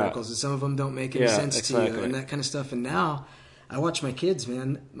of the articles and some of them don't make any sense to you and that kind of stuff. And now I watch my kids,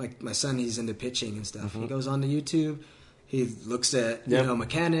 man. My son, he's into pitching and stuff. He goes on to YouTube. He looks at, you know,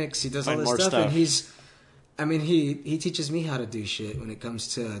 mechanics. He does all this stuff. And he teaches me how to do shit when it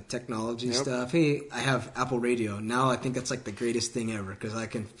comes to technology stuff. Hey, I have Apple Radio. Now I think that's like the greatest thing ever because I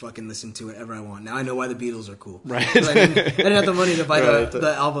can fucking listen to whatever I want. Now I know why the Beatles are cool. Right. I didn't have the money to buy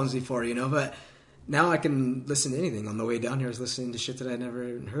the albums before, you know, but now I can listen to anything. On the way down here, I was listening to shit that I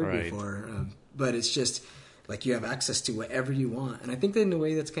never heard before. But it's just... like you have access to whatever you want, and I think that in a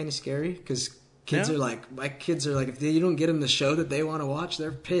way that's kind of scary because kids are like, my kids are like, if you don't get them the show that they want to watch,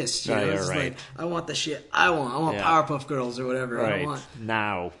 they're pissed. You know? It's like, I want the shit I want Powerpuff Girls or whatever I want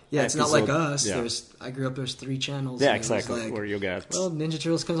now. Yeah, it's not like us. I grew up. There's 3 channels. Yeah, exactly. Like, where you get Ninja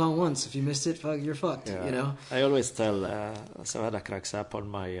Turtles comes on once. If you missed it, you're fucked. Yeah. You know. I always tell Savannah cracks up on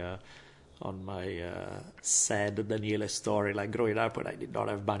my sad Daniele story, like growing up when I did not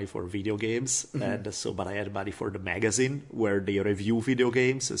have money for video games, but I had money for the magazine where they review video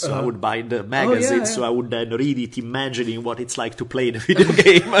games. So I would buy the magazine, so I would then read it, imagining what it's like to play the video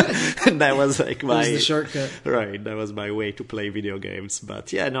game, and that was like my the shortcut. Right, that was my way to play video games.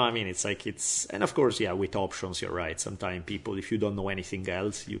 But yeah, no, I mean and of course, with options, you're right. Sometimes people, if you don't know anything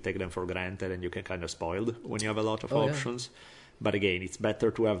else, you take them for granted, and you can kind of spoiled when you have a lot of options. Yeah. But again, it's better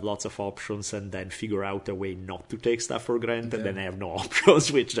to have lots of options and then figure out a way not to take stuff for granted than have no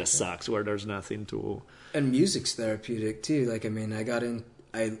options, which just sucks, where there's nothing to... And music's therapeutic, too. Like, I mean,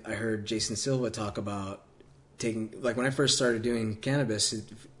 I heard Jason Silva talk about taking, like when I first started doing cannabis,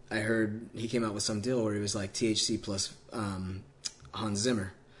 I heard he came out with some deal where it was like THC plus Hans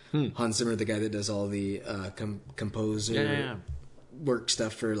Zimmer. Hans Zimmer, the guy that does all the composer work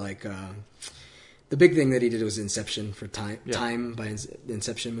stuff for like the big thing that he did was Inception for Time by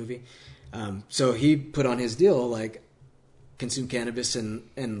Inception movie. So he put on his deal like consume cannabis and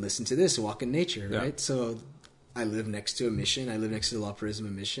listen to this, walk in nature, right? So I live next to a mission. I live next to the La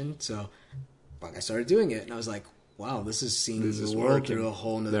Prisma mission. So I started doing it, and I was like, wow, this is seeing the world through a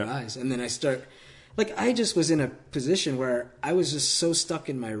whole nother eyes. And then I just was in a position where I was just so stuck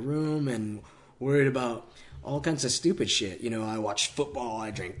in my room and worried about all kinds of stupid shit. You know, I watched football,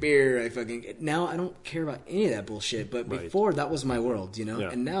 I drank beer, now I don't care about any of that bullshit. But before, that was my world, you know?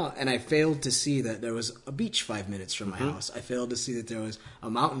 Yeah. And I failed to see that there was a beach 5 minutes from my house. I failed to see that there was a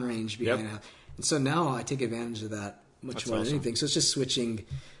mountain range behind the house. And so now I take advantage of that much more than anything. So it's just switching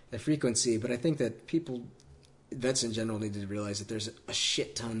the frequency. But I think that vets in general need to realize that there's a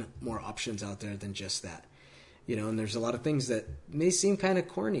shit ton more options out there than just that. You know, and there's a lot of things that may seem kind of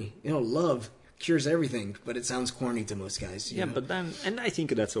corny. You know, love cures everything, but it sounds corny to most guys. You know? But then, and I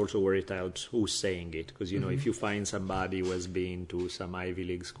think that's also where it helps who's saying it, because, you know, if you find somebody who has been to some Ivy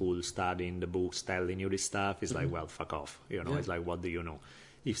League school, studying the books, telling you this stuff, it's like, well, fuck off. You know, it's like, what do you know?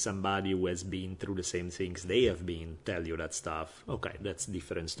 If somebody who has been through the same things they have been tell you that stuff, okay, that's a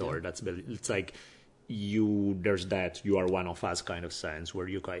different story. It's like there's that you are one of us kind of sense where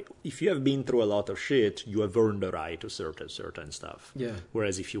if you have been through a lot of shit, you have earned the right to certain stuff. Yeah.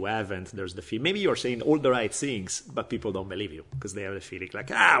 Whereas if you haven't, there's the feeling, maybe you're saying all the right things, but people don't believe you because they have the feeling like,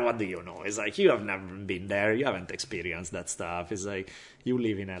 what do you know? It's like, you have never been there, you haven't experienced that stuff. It's like, you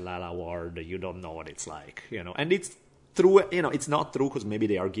live in a la world, you don't know what it's like, you know. And it's true, you know, it's not true because maybe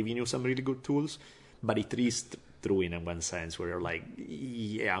they are giving you some really good tools, but it is true in one sense where you're like,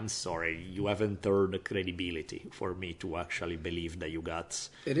 yeah, I'm sorry, you haven't earned the credibility for me to actually believe that you got.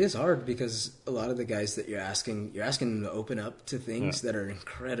 It is hard because a lot of the guys that you're asking them to open up to things that are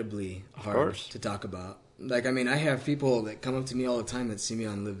incredibly hard to talk about. Like, I mean, I have people that come up to me all the time that see me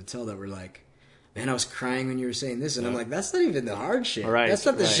on Live to Tell that were like, man, I was crying when you were saying this. And I'm like, that's not even the hard shit. Right, that's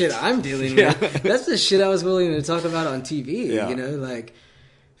not the shit I'm dealing with. That's the shit I was willing to talk about on TV. You know, like,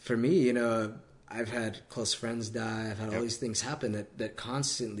 for me, you know, I've had close friends die. I've had all these things happen that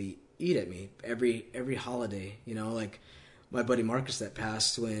constantly eat at me every holiday. You know, like my buddy Marcus that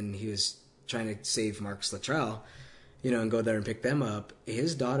passed when he was trying to save Marcus Luttrell, you know, and go there and pick them up.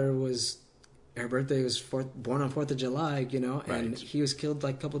 His daughter her birthday was born on 4th of July, you know, and he was killed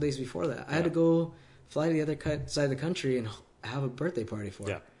like a couple days before that. I had to go fly to the other side of the country and have a birthday party for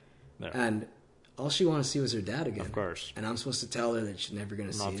her. And all she wanted to see was her dad again. Of course. And I'm supposed to tell her that she's never going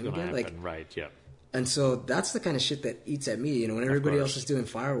to see him again. Like, And so that's the kind of shit that eats at me, you know, when everybody else is doing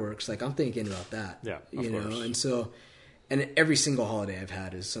fireworks, like I'm thinking about that. You know, and so, and every single holiday I've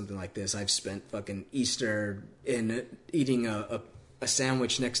had is something like this. I've spent fucking Easter in eating a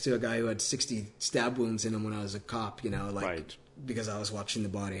sandwich next to a guy who had 60 stab wounds in him when I was a cop, you know, like because I was watching the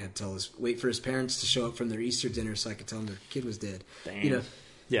body. I had to wait for his parents to show up from their Easter dinner so I could tell them their kid was dead. Damn. You know,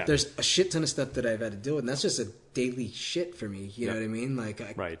 there's a shit ton of stuff that I've had to deal with, and that's just a daily shit for me. You know what I mean? Like,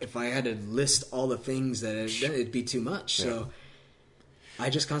 if I had to list all the things then it'd be too much. So I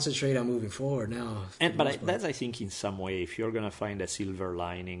just concentrate on moving forward now. That's, I think, in some way, if you're going to find a silver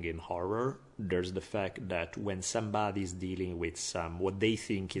lining in horror, there's the fact that when somebody's dealing with what they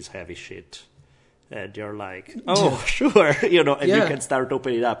think is heavy shit, they're like, oh, sure, you know, and you can start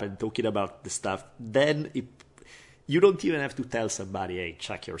opening it up and talking about the stuff. Then you don't even have to tell somebody, hey,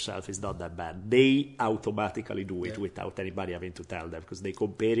 check yourself, it's not that bad. They automatically do it without anybody having to tell them because they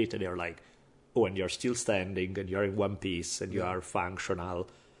compare it and they're like, oh, and you're still standing and you're in one piece and you are functional.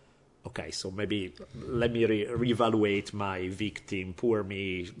 Okay, so maybe let me reevaluate my victim, poor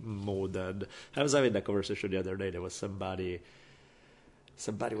me mood. And I was having that conversation the other day. There was somebody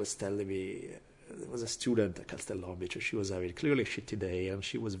was telling me, there was a student at Castellon Beach, and she was having clearly a shitty day, and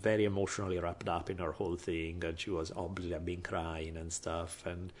she was very emotionally wrapped up in her whole thing, and she was obviously been crying and stuff.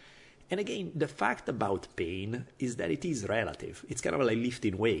 And again, the fact about pain is that it is relative. It's kind of like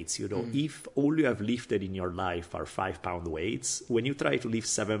lifting weights, you know. If all you have lifted in your life are 5-pound weights, when you try to lift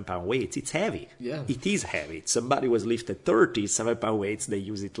 7-pound weights, it's heavy. Yeah. It is heavy. Somebody was lifted 30 7-pound weights, they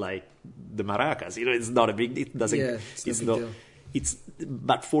use it like the maracas. You know, it's not a big, it doesn't, it's not, deal.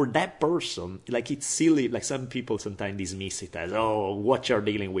 But for that person, like, it's silly. Like, some people sometimes dismiss it as, oh, what you're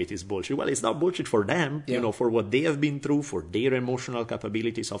dealing with is bullshit. Well, it's not bullshit for them, you know, for what they have been through, for their emotional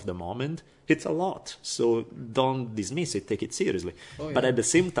capabilities of the moment. It's a lot. So don't dismiss it, take it seriously. But at the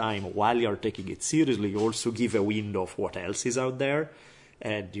same time, while you're taking it seriously, you also give a window of what else is out there.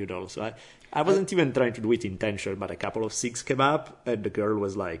 And, so I wasn't even trying to do it intentional, but a couple of cigs came up, and the girl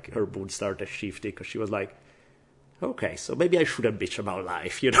was like, her mood started shifting, because she was like, okay, so maybe I shouldn't bitch about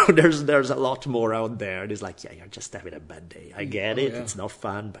life. There's a lot more out there. And it's like, yeah, you're just having a bad day. I get it. Yeah. It's not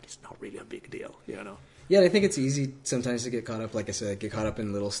fun, but it's not really a big deal, Yeah, I think it's easy sometimes to get caught up, like I said, get caught up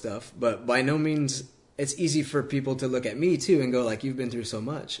in little stuff. But by no means, it's easy for people to look at me, too, and go, like, you've been through so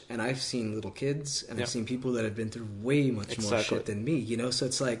much. And I've seen little kids, and I've seen people that have been through way much more shit than me, So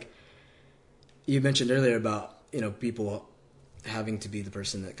it's like, you mentioned earlier about, people having to be the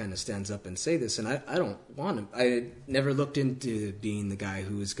person that kind of stands up and say this, and I don't want to. I never looked into being the guy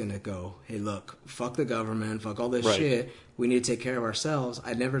who was going to go, hey, look, fuck the government, fuck all this shit, we need to take care of ourselves.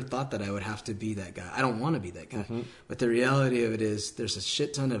 I never thought that I would have to be that guy. I don't want to be that guy. Mm-hmm. But the reality of it is there's a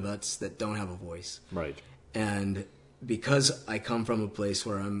shit ton of us that don't have a voice. Right. And because I come from a place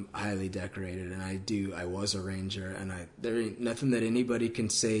where I'm highly decorated, and I was a ranger, and there ain't nothing that anybody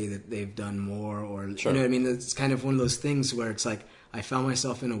can say that they've done more, or you know what I mean. It's kind of one of those things where it's like I found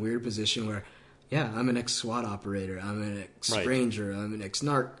myself in a weird position where, yeah, I'm an ex-SWAT operator, I'm an ex-ranger, I'm an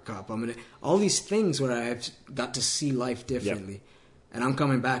ex-narc cop, all these things where I've got to see life differently, and I'm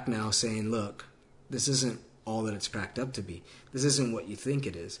coming back now saying, look, this isn't all that it's cracked up to be. This isn't what you think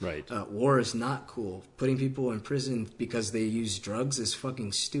it is. Right. War is not cool. Putting people in prison because they use drugs is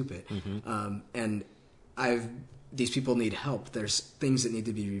fucking stupid. Mm-hmm. And these people need help. There's things that need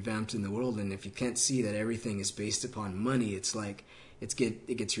to be revamped in the world, and if you can't see that everything is based upon money, it's like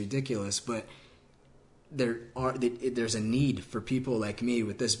it gets ridiculous. But there's a need for people like me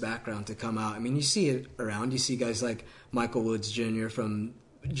with this background to come out. I mean, you see it around. You see guys like Michael Woods Jr. from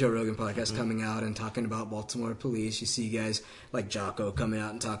Joe Rogan podcast coming out and talking about Baltimore police. You see guys like Jocko coming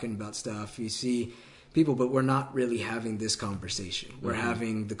out and talking about stuff. You see people, but we're not really having this conversation. We're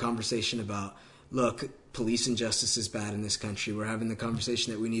having the conversation about, look, police injustice is bad in this country. We're having the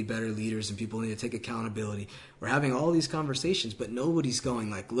conversation that we need better leaders and people need to take accountability. We're having all these conversations, but nobody's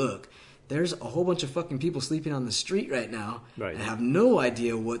going like, look, there's a whole bunch of fucking people sleeping on the street right now and have no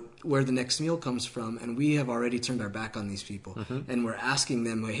idea where the next meal comes from, and we have already turned our back on these people. Mm-hmm. And we're asking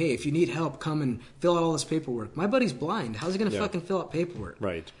them, like, hey, if you need help, come and fill out all this paperwork. My buddy's blind. How's he going to fucking fill out paperwork?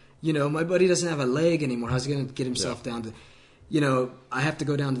 Right. My buddy doesn't have a leg anymore. How's he going to get himself down to... I have to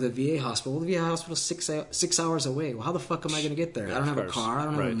go down to the VA hospital. Well, the VA hospital's 6 hours away. Well, how the fuck am I going to get there? I don't have a car. I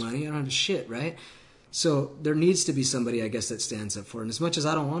don't have money. I don't have shit, right? So there needs to be somebody, I guess, that stands up for it. And as much as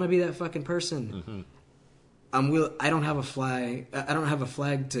I don't want to be that fucking person, I don't have a flag. I don't have a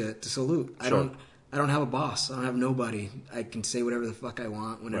flag to salute. Sure. I don't have a boss. I don't have nobody. I can say whatever the fuck I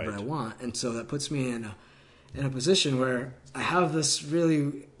want whenever I want. And so that puts me in a position where I have this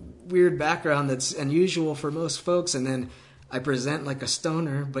really weird background that's unusual for most folks, and then I present like a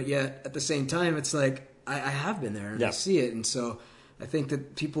stoner, but yet at the same time, it's like I have been there and I see it, and so. I think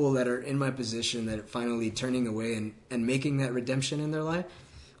that people that are in my position that are finally turning away and making that redemption in their life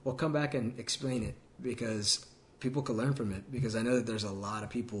will come back and explain it, because people could learn from it, because I know that there's a lot of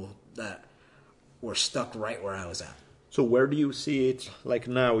people that were stuck right where I was at. So where do you see it? Like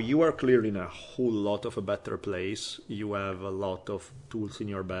now, you are clearly in a whole lot of a better place. You have a lot of tools in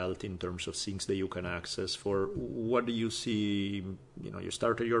your belt in terms of things that you can access for. What do you see? You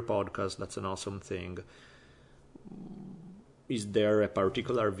started your podcast. That's an awesome thing. Is there a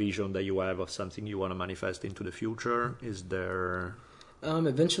particular vision that you have of something you want to manifest into the future? Is there...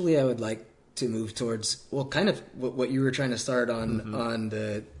 Eventually I would like to move towards, kind of what you were trying to start on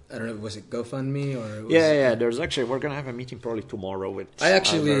the, I don't know, was it GoFundMe or... There's actually, we're going to have a meeting probably tomorrow with...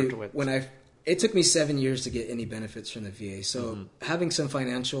 It took me 7 years to get any benefits from the VA, so having some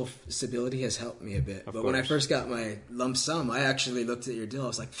financial stability has helped me a bit. But when I first got my lump sum, I actually looked at your deal. I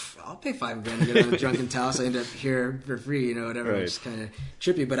was like, I'll pay $5,000 to get on a drunken Taos. I end up here for free, whatever. Right. It's kind of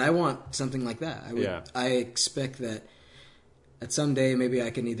trippy, but I want something like that. I expect that at some day maybe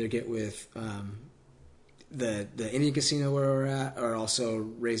I can either get with the Indian casino where we're at, or also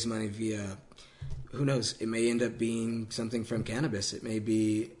raise money via, who knows, it may end up being something from cannabis. It may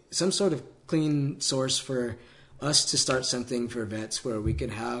be some sort of clean source for us to start something for vets where we can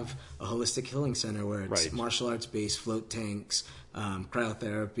have a holistic healing center where it's martial arts based, float tanks,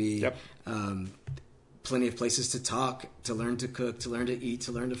 cryotherapy, plenty of places to talk, to learn to cook, to learn to eat,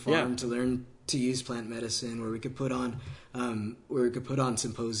 to learn to farm, to learn to use plant medicine, where we could put on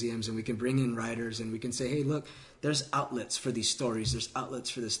symposiums, and we can bring in writers, and we can say, hey, look, there's outlets for these stories, there's outlets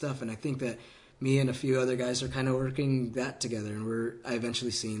for this stuff. And I think that me and a few other guys are kind of working that together, and I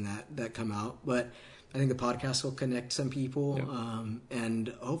eventually seeing that come out. But I think the podcast will connect some people, and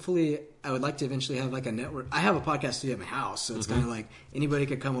hopefully I would like to eventually have like a network. I have a podcast studio at my house, so it's kind of like anybody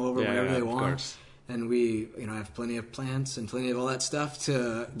could come over whenever they want. And we, have plenty of plants and plenty of all that stuff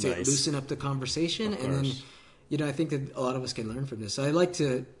to Nice. loosen up the conversation. Of And course. then, I think that a lot of us can learn from this.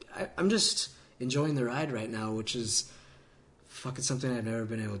 I'm just enjoying the ride right now, which is fucking something I've never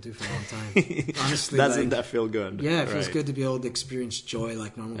been able to do for a long time. Honestly, Doesn't that feel good? Yeah, it feels Right. good to be able to experience joy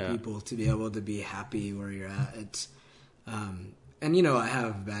like normal Yeah. people, to be able to be happy where you're at. It's, and I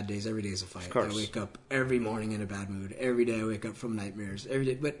have bad days. Every day is a fight. Of course. I wake up every morning in a bad mood. Every day I wake up from nightmares. Every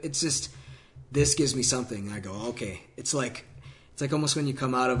day, but it's just, this gives me something. I go, okay. It's like almost when you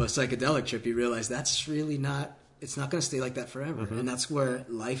come out of a psychedelic trip, you realize that's really not. It's not going to stay like that forever. Mm-hmm. And that's where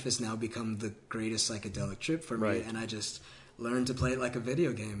life has now become the greatest psychedelic trip for me. Right. And I just learned to play it like a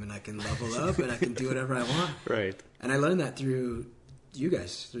video game, and I can level up and I can do whatever I want. Right. And I learned that through you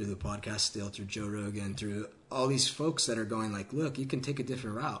guys, through the podcast still, through Joe Rogan, through all these folks that are going like, look, you can take a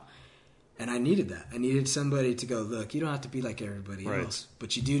different route. And I needed that. I needed somebody to go, look, you don't have to be like everybody Right. else,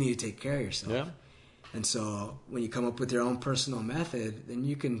 but you do need to take care of yourself. Yeah. And so when you come up with your own personal method, then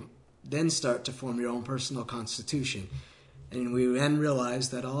you can then start to form your own personal constitution. And we then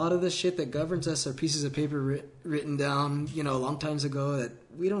realized that a lot of the shit that governs us are pieces of paper written down, a long times ago, that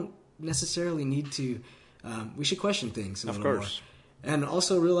we don't necessarily need to. We should question things a Of little course. more, and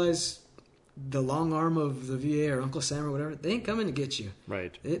also realize the long arm of the VA or Uncle Sam or whatever, they ain't coming to get you.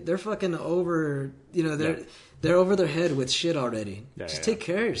 Right. They're fucking over. They're Yeah. they're over their head with shit already. Yeah, Just yeah. take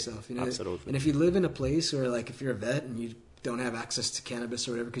care of yourself. Absolutely. And if you live in a place where, like, if you're a vet and you don't have access to cannabis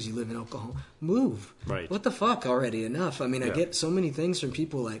or whatever because you live in Oklahoma, move. Right. What the fuck already? Enough. I mean, I Yeah. get so many things from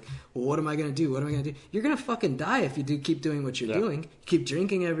people like, well, what am I going to do? What am I going to do? You're going to fucking die if you do keep doing what you're Yeah. doing. You keep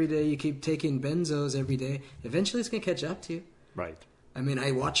drinking every day. You keep taking benzos every day. Eventually it's going to catch up to you. Right. I mean,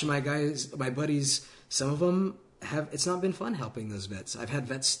 I watch my buddies, some of them it's not been fun helping those vets. I've had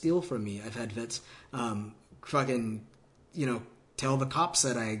vets steal from me. I've had vets fucking, tell the cops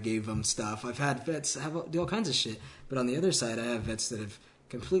that I gave them stuff. I've had vets do all kinds of shit. But on the other side, I have vets that have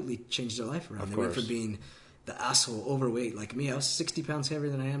completely changed their life around. Of They went course. from being the asshole, overweight like me. I was 60 pounds heavier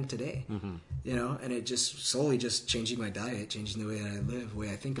than I am today. Mm-hmm. And it just slowly just changing my diet, changing the way I live, the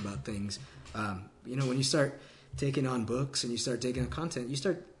way I think about things. When you start taking on books and you start taking on content, you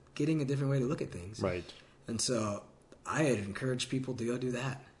start getting a different way to look at things. Right. And so I had encouraged people to go do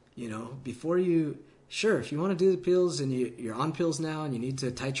that. Before you, sure, if you want to do the pills and you're on pills now and you need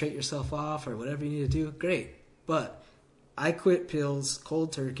to titrate yourself off or whatever you need to do, great. But I quit pills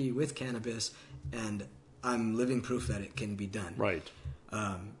cold turkey with cannabis, and I'm living proof that it can be done. Right.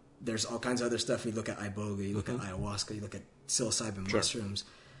 There's all kinds of other stuff. You look at iboga, you look at ayahuasca, you look at psilocybin mushrooms.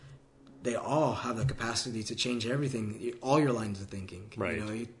 They all have the capacity to change everything, all your lines of thinking. Right.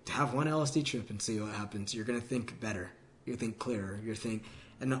 You have one LSD trip and see what happens. You're going to think better. You think clearer.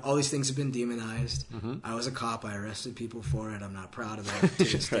 And all these things have been demonized. I was a cop. I arrested people for it. I'm not proud of that to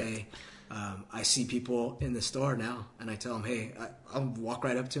this day. I see people in the store now, and I tell them, hey, I'll walk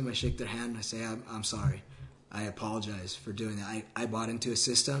right up to them. I shake their hand. I say, I'm sorry. I apologize for doing that. I bought into a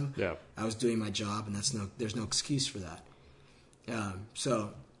system. Yeah. I was doing my job, and there's no excuse for that.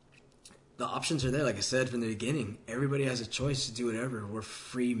 So the options are there. Like I said from the beginning, everybody has a choice to do whatever. We're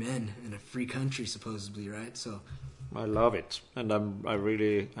free men in a free country, supposedly, right? So I love it, and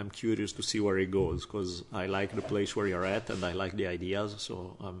I'm curious to see where it goes, because I like the place where you're at, and I like the ideas.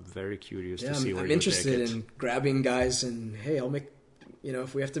 So I'm very curious to see where I'm you interested take it. in grabbing guys and, hey, I'll make,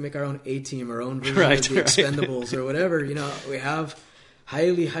 if we have to make our own A-team, our own version Right, of the Expendables or whatever, we have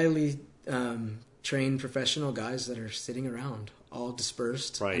highly trained professional guys that are sitting around, all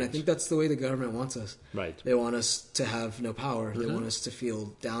dispersed. Right. And I think that's the way the government wants us. Right. They want us to have no power. They want us to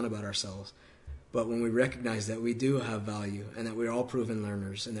feel down about ourselves. But when we recognize that we do have value and that we're all proven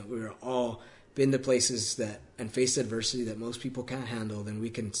learners and that we're all been to places and faced adversity that most people can't handle, then we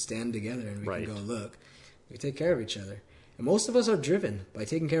can stand together and we can go, look, we take care of each other. And most of us are driven by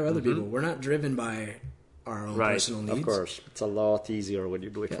taking care of other people. We're not driven by our own personal needs. Of course. It's a lot easier when you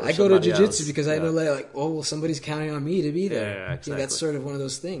do it for I go to somebody jiu-jitsu else. because I know somebody's counting on me to be there. Yeah, exactly. That's sort of one of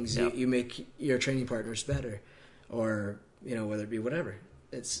those things. Yeah. You make your training partners better, or whether it be whatever.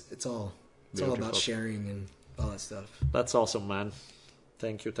 It's all Beautiful. about sharing and all that stuff. That's awesome, man.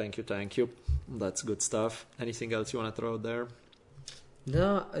 Thank you. That's good stuff. Anything else you want to throw out there?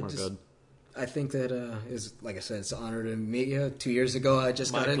 No, We're good. I think that is, like I said, it's an honor to meet you. 2 years ago, I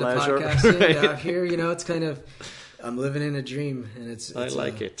just got into pleasure. podcasting. Out here, it's kind of, I'm living in a dream, and it's I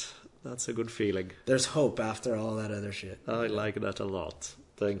like it. That's a good feeling. There's hope after all that other shit. I like that a lot.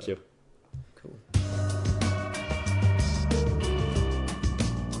 Thank you. Cool.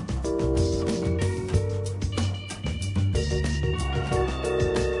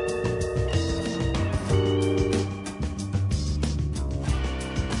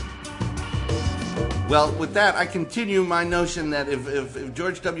 Well, with that, I continue my notion that if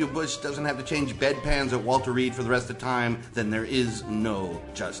George W. Bush doesn't have to change bedpans at Walter Reed for the rest of the time, then there is no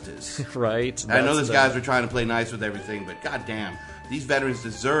justice. Right. I know those guys are trying to play nice with everything, but goddamn, these veterans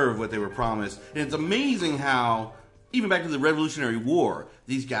deserve what they were promised. And it's amazing how, even back to the Revolutionary War,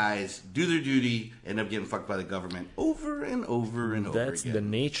 these guys do their duty, end up getting fucked by the government over and over and over again. That's the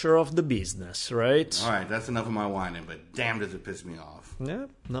nature of the business, right? All right, that's enough of my whining, but damn does it piss me off. Yeah,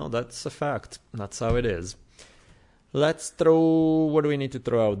 no, that's a fact. That's how it is. Let's throw... What do we need to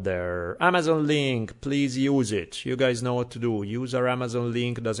throw out there? Amazon link, please use it. You guys know what to do. Use our Amazon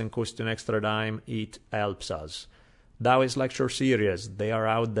link, doesn't cost an extra dime. It helps us. Taoist lecture series, they are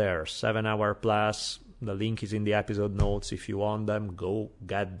out there. 7-hour plus. The link is in the episode notes. If you want them, go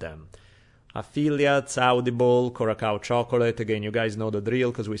get them. Affiliates, Audible, Curacao Chocolate. Again, you guys know the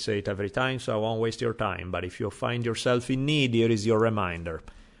drill because we say it every time, so I won't waste your time. But if you find yourself in need, here is your reminder.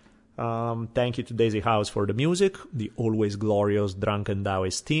 Thank you to Daisy House for the music, the always glorious Drunken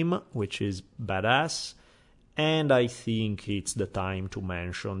Taoist team, which is badass. And I think it's the time to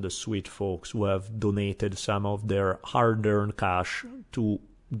mention the sweet folks who have donated some of their hard-earned cash to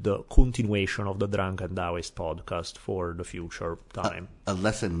the continuation of the Drunken Taoist podcast for the future time. A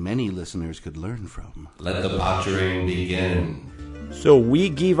lesson many listeners could learn from. Let the pottering begin. So we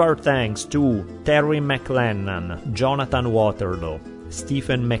give our thanks to Terry McLennan, Jonathan Waterloo,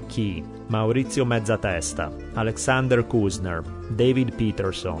 Stephen McKee, Maurizio Mezzatesta, Alexander Kuzner, David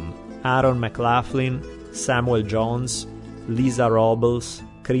Peterson, Aaron McLaughlin, Samuel Jones, Lisa Robles,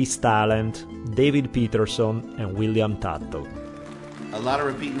 Chris Talent, David Peterson, and William Tattle. A lot of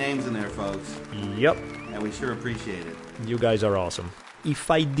repeat names in there, folks. Yep. And we sure appreciate it. You guys are awesome. If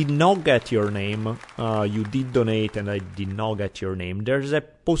I did not get your name, you did donate and I did not get your name, there's a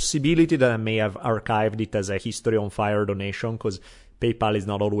possibility that I may have archived it as a History on Fire donation because PayPal is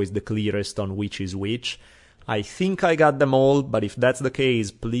not always the clearest on which is which. I think I got them all, but if that's the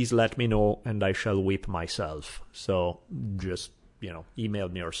case, please let me know and I shall whip myself. So just, email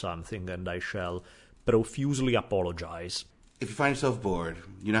me or something and I shall profusely apologize. If you find yourself bored,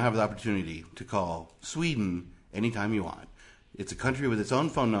 you now have the opportunity to call Sweden anytime you want. It's a country with its own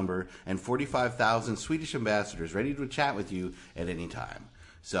phone number and 45,000 Swedish ambassadors ready to chat with you at any time.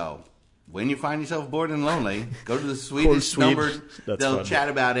 So when you find yourself bored and lonely, go to the Swedish number. They'll funny. Chat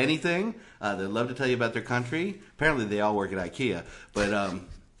about anything. They'd love to tell you about their country. Apparently they all work at IKEA. But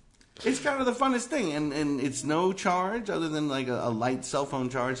it's kind of the funnest thing. And it's no charge other than like a light cell phone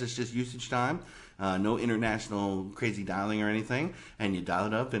charge. It's just usage time. No international crazy dialing or anything. And you dial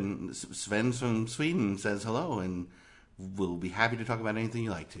it up and Sven from Sweden says hello and we'll be happy to talk about anything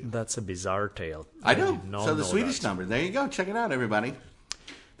you like to. That's a bizarre tale. I know. So the Swedish number. There you go. Check it out, everybody.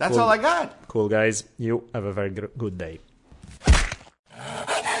 That's all I got. Cool, guys. You have a very good day.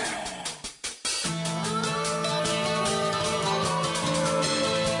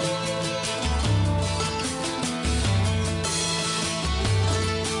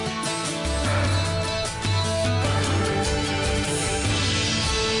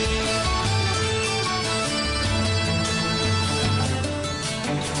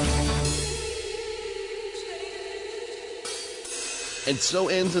 And so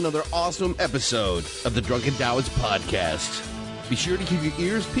ends another awesome episode of the Drunken Taoist podcast. Be sure to keep your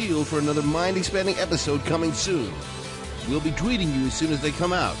ears peeled for another mind-expanding episode coming soon. We'll be tweeting you as soon as they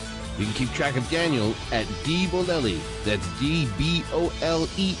come out. You can keep track of Daniel at dbolelli. That's DBOLELLI.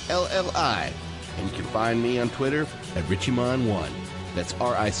 And you can find me on Twitter at Richimon1. That's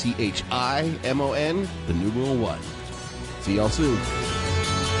RICHIMON, the numeral 1. See y'all soon.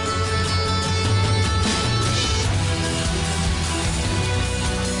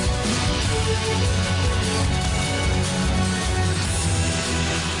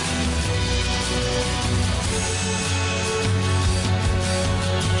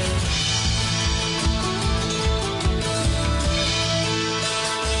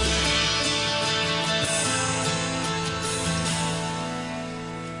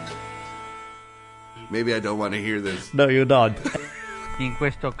 Maybe I don't want to hear this. No, you don't. In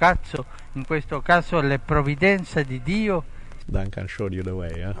questo caso le provvidenze di Dio. Duncan showed you the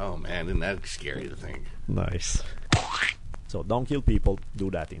way, yeah? Oh man, isn't that scary to think? Nice. So don't kill people, do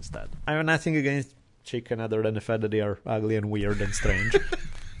that instead. I have nothing against chicken other than the fact that they are ugly and weird and strange.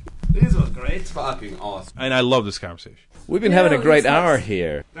 This was great. It's fucking awesome. And I love this conversation. We've been having a great hour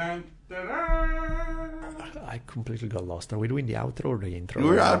here. I completely got lost. Are we doing the outro or the intro?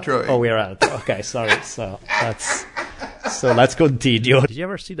 We're outroing. Oh, we're outro. Okay, sorry. So let's continue. Did you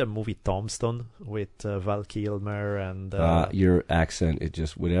ever see the movie Tombstone with Val Kilmer and... your accent, it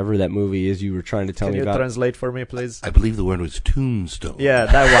just... Whatever that movie is you were trying to tell me about... Can you translate for me, please? I believe the word was tombstone. Yeah,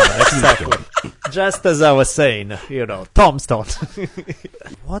 that one. Exactly. Just as I was saying, tombstone.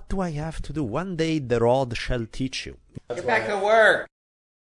 What do I have to do? One day the rod shall teach you. Get back to work.